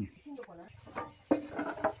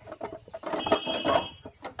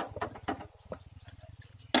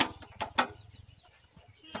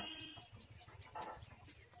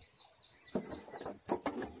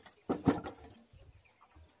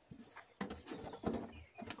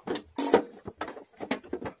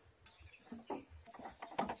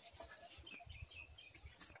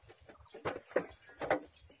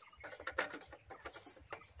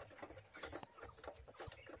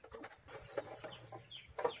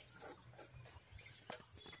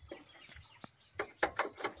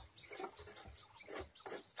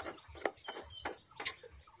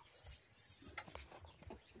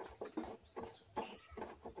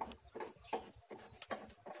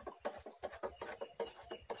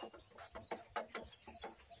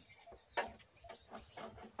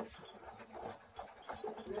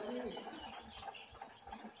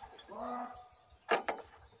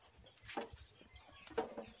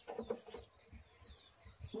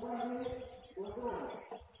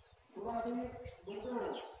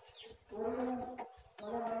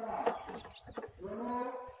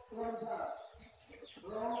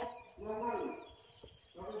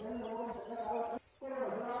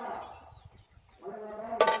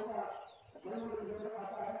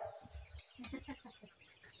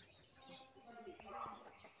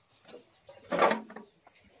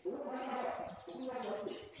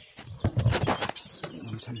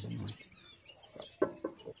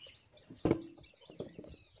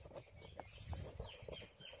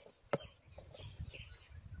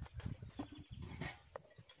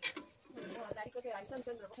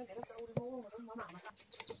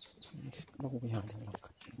 Nó cũng phải hàng thằng lọc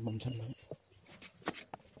mầm chân đấy.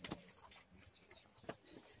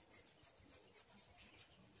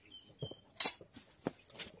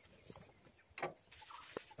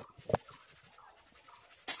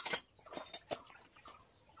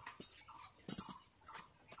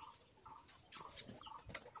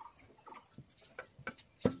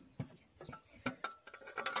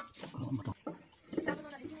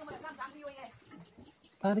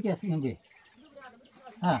 Ada kes yang dia,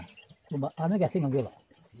 coba ada kes yang dia,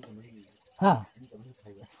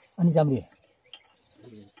 ani jam dia,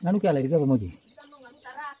 nanu kya lagi dia pemuji.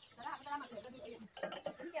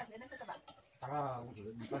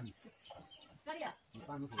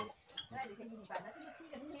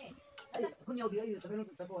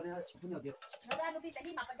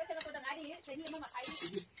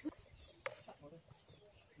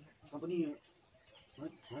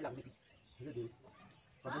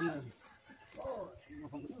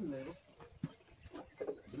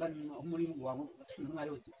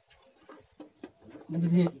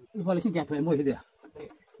 Jadi kalau sih kayak tuh emo itu dia,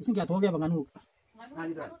 sih kayak tuh dia banganu,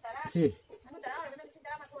 sih.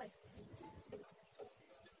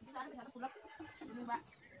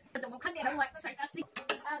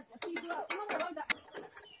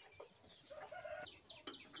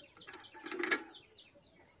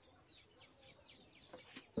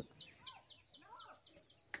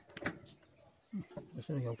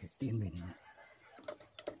 Biasanya ya oke, tin ini.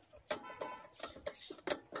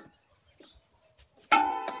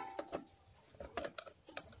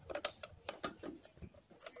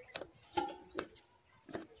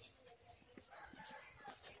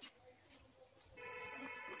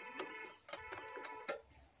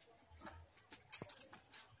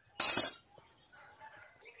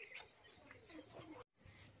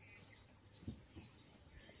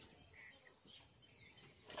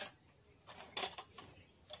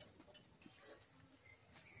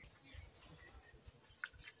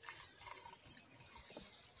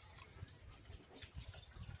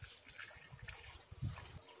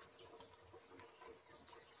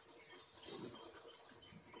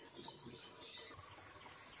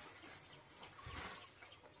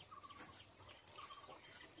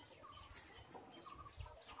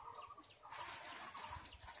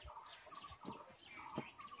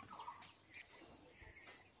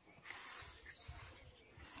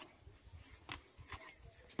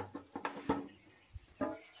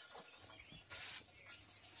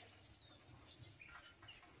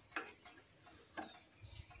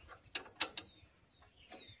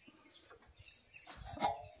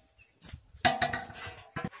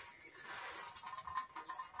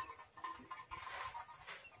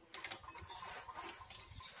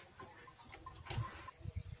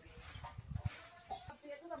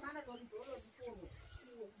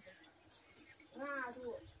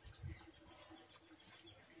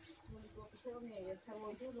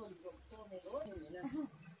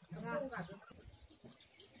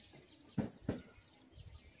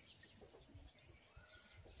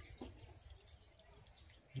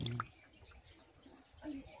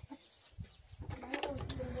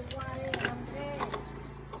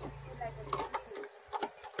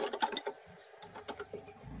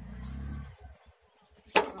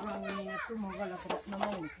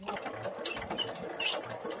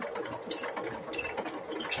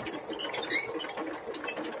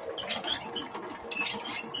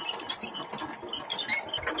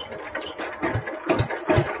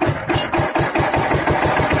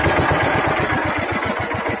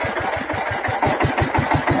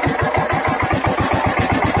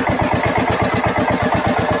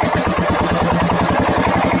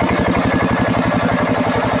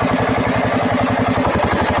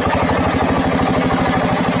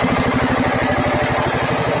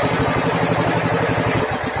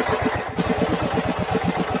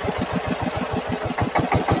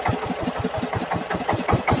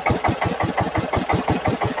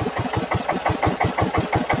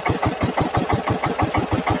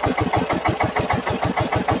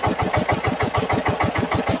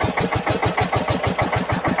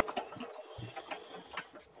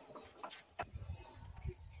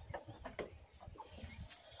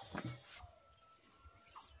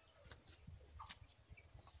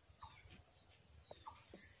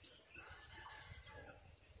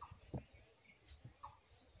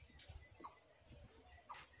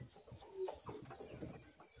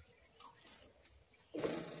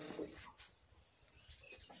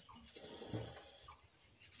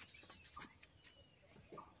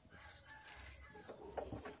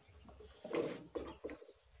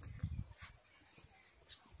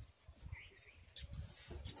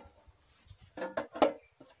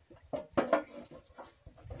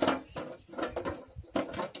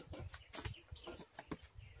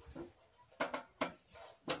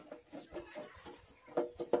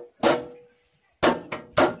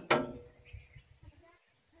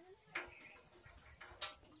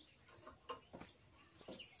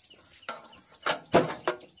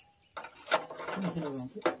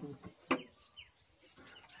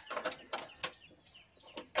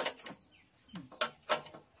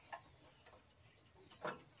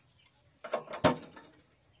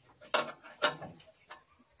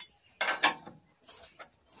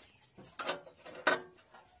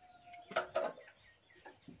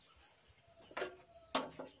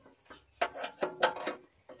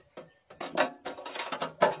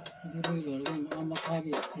 이거는 아마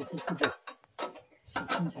가게 해서 그죠.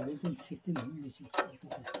 식품 자료좀 식대는 거지.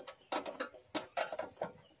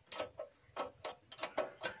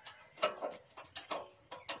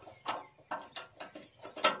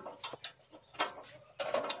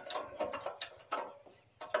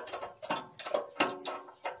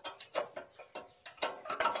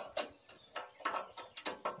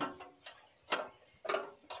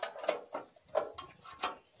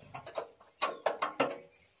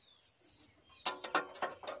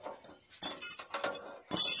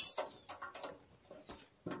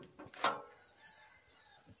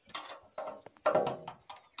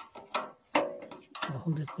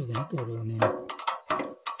 Hudetpegen toroni.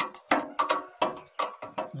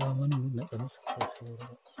 Ramon na kami sa sura.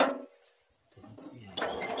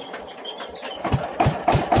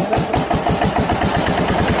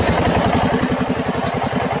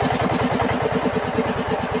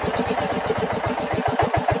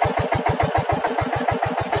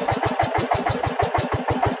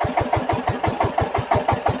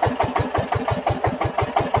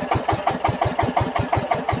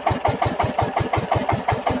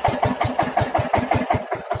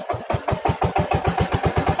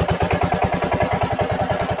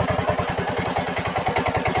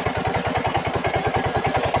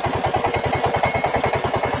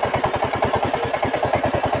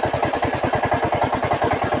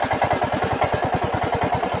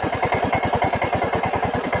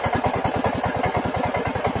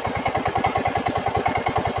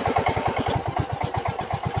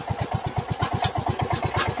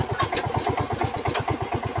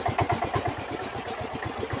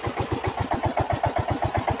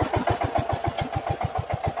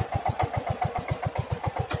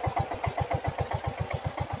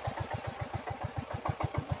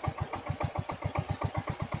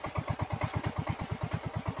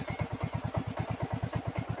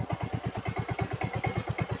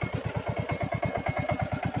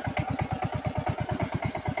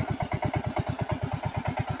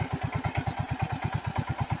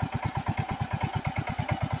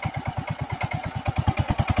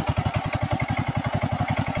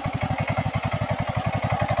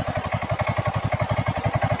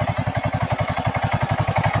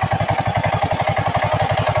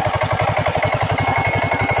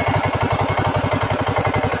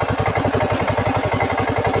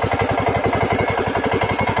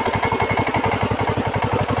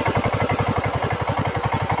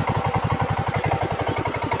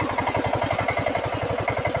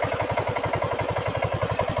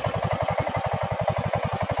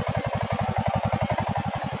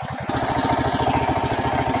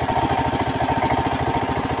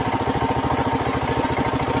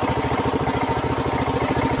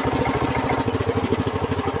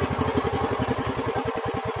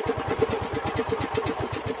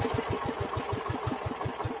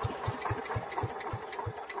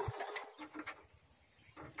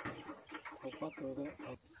 아빠 그거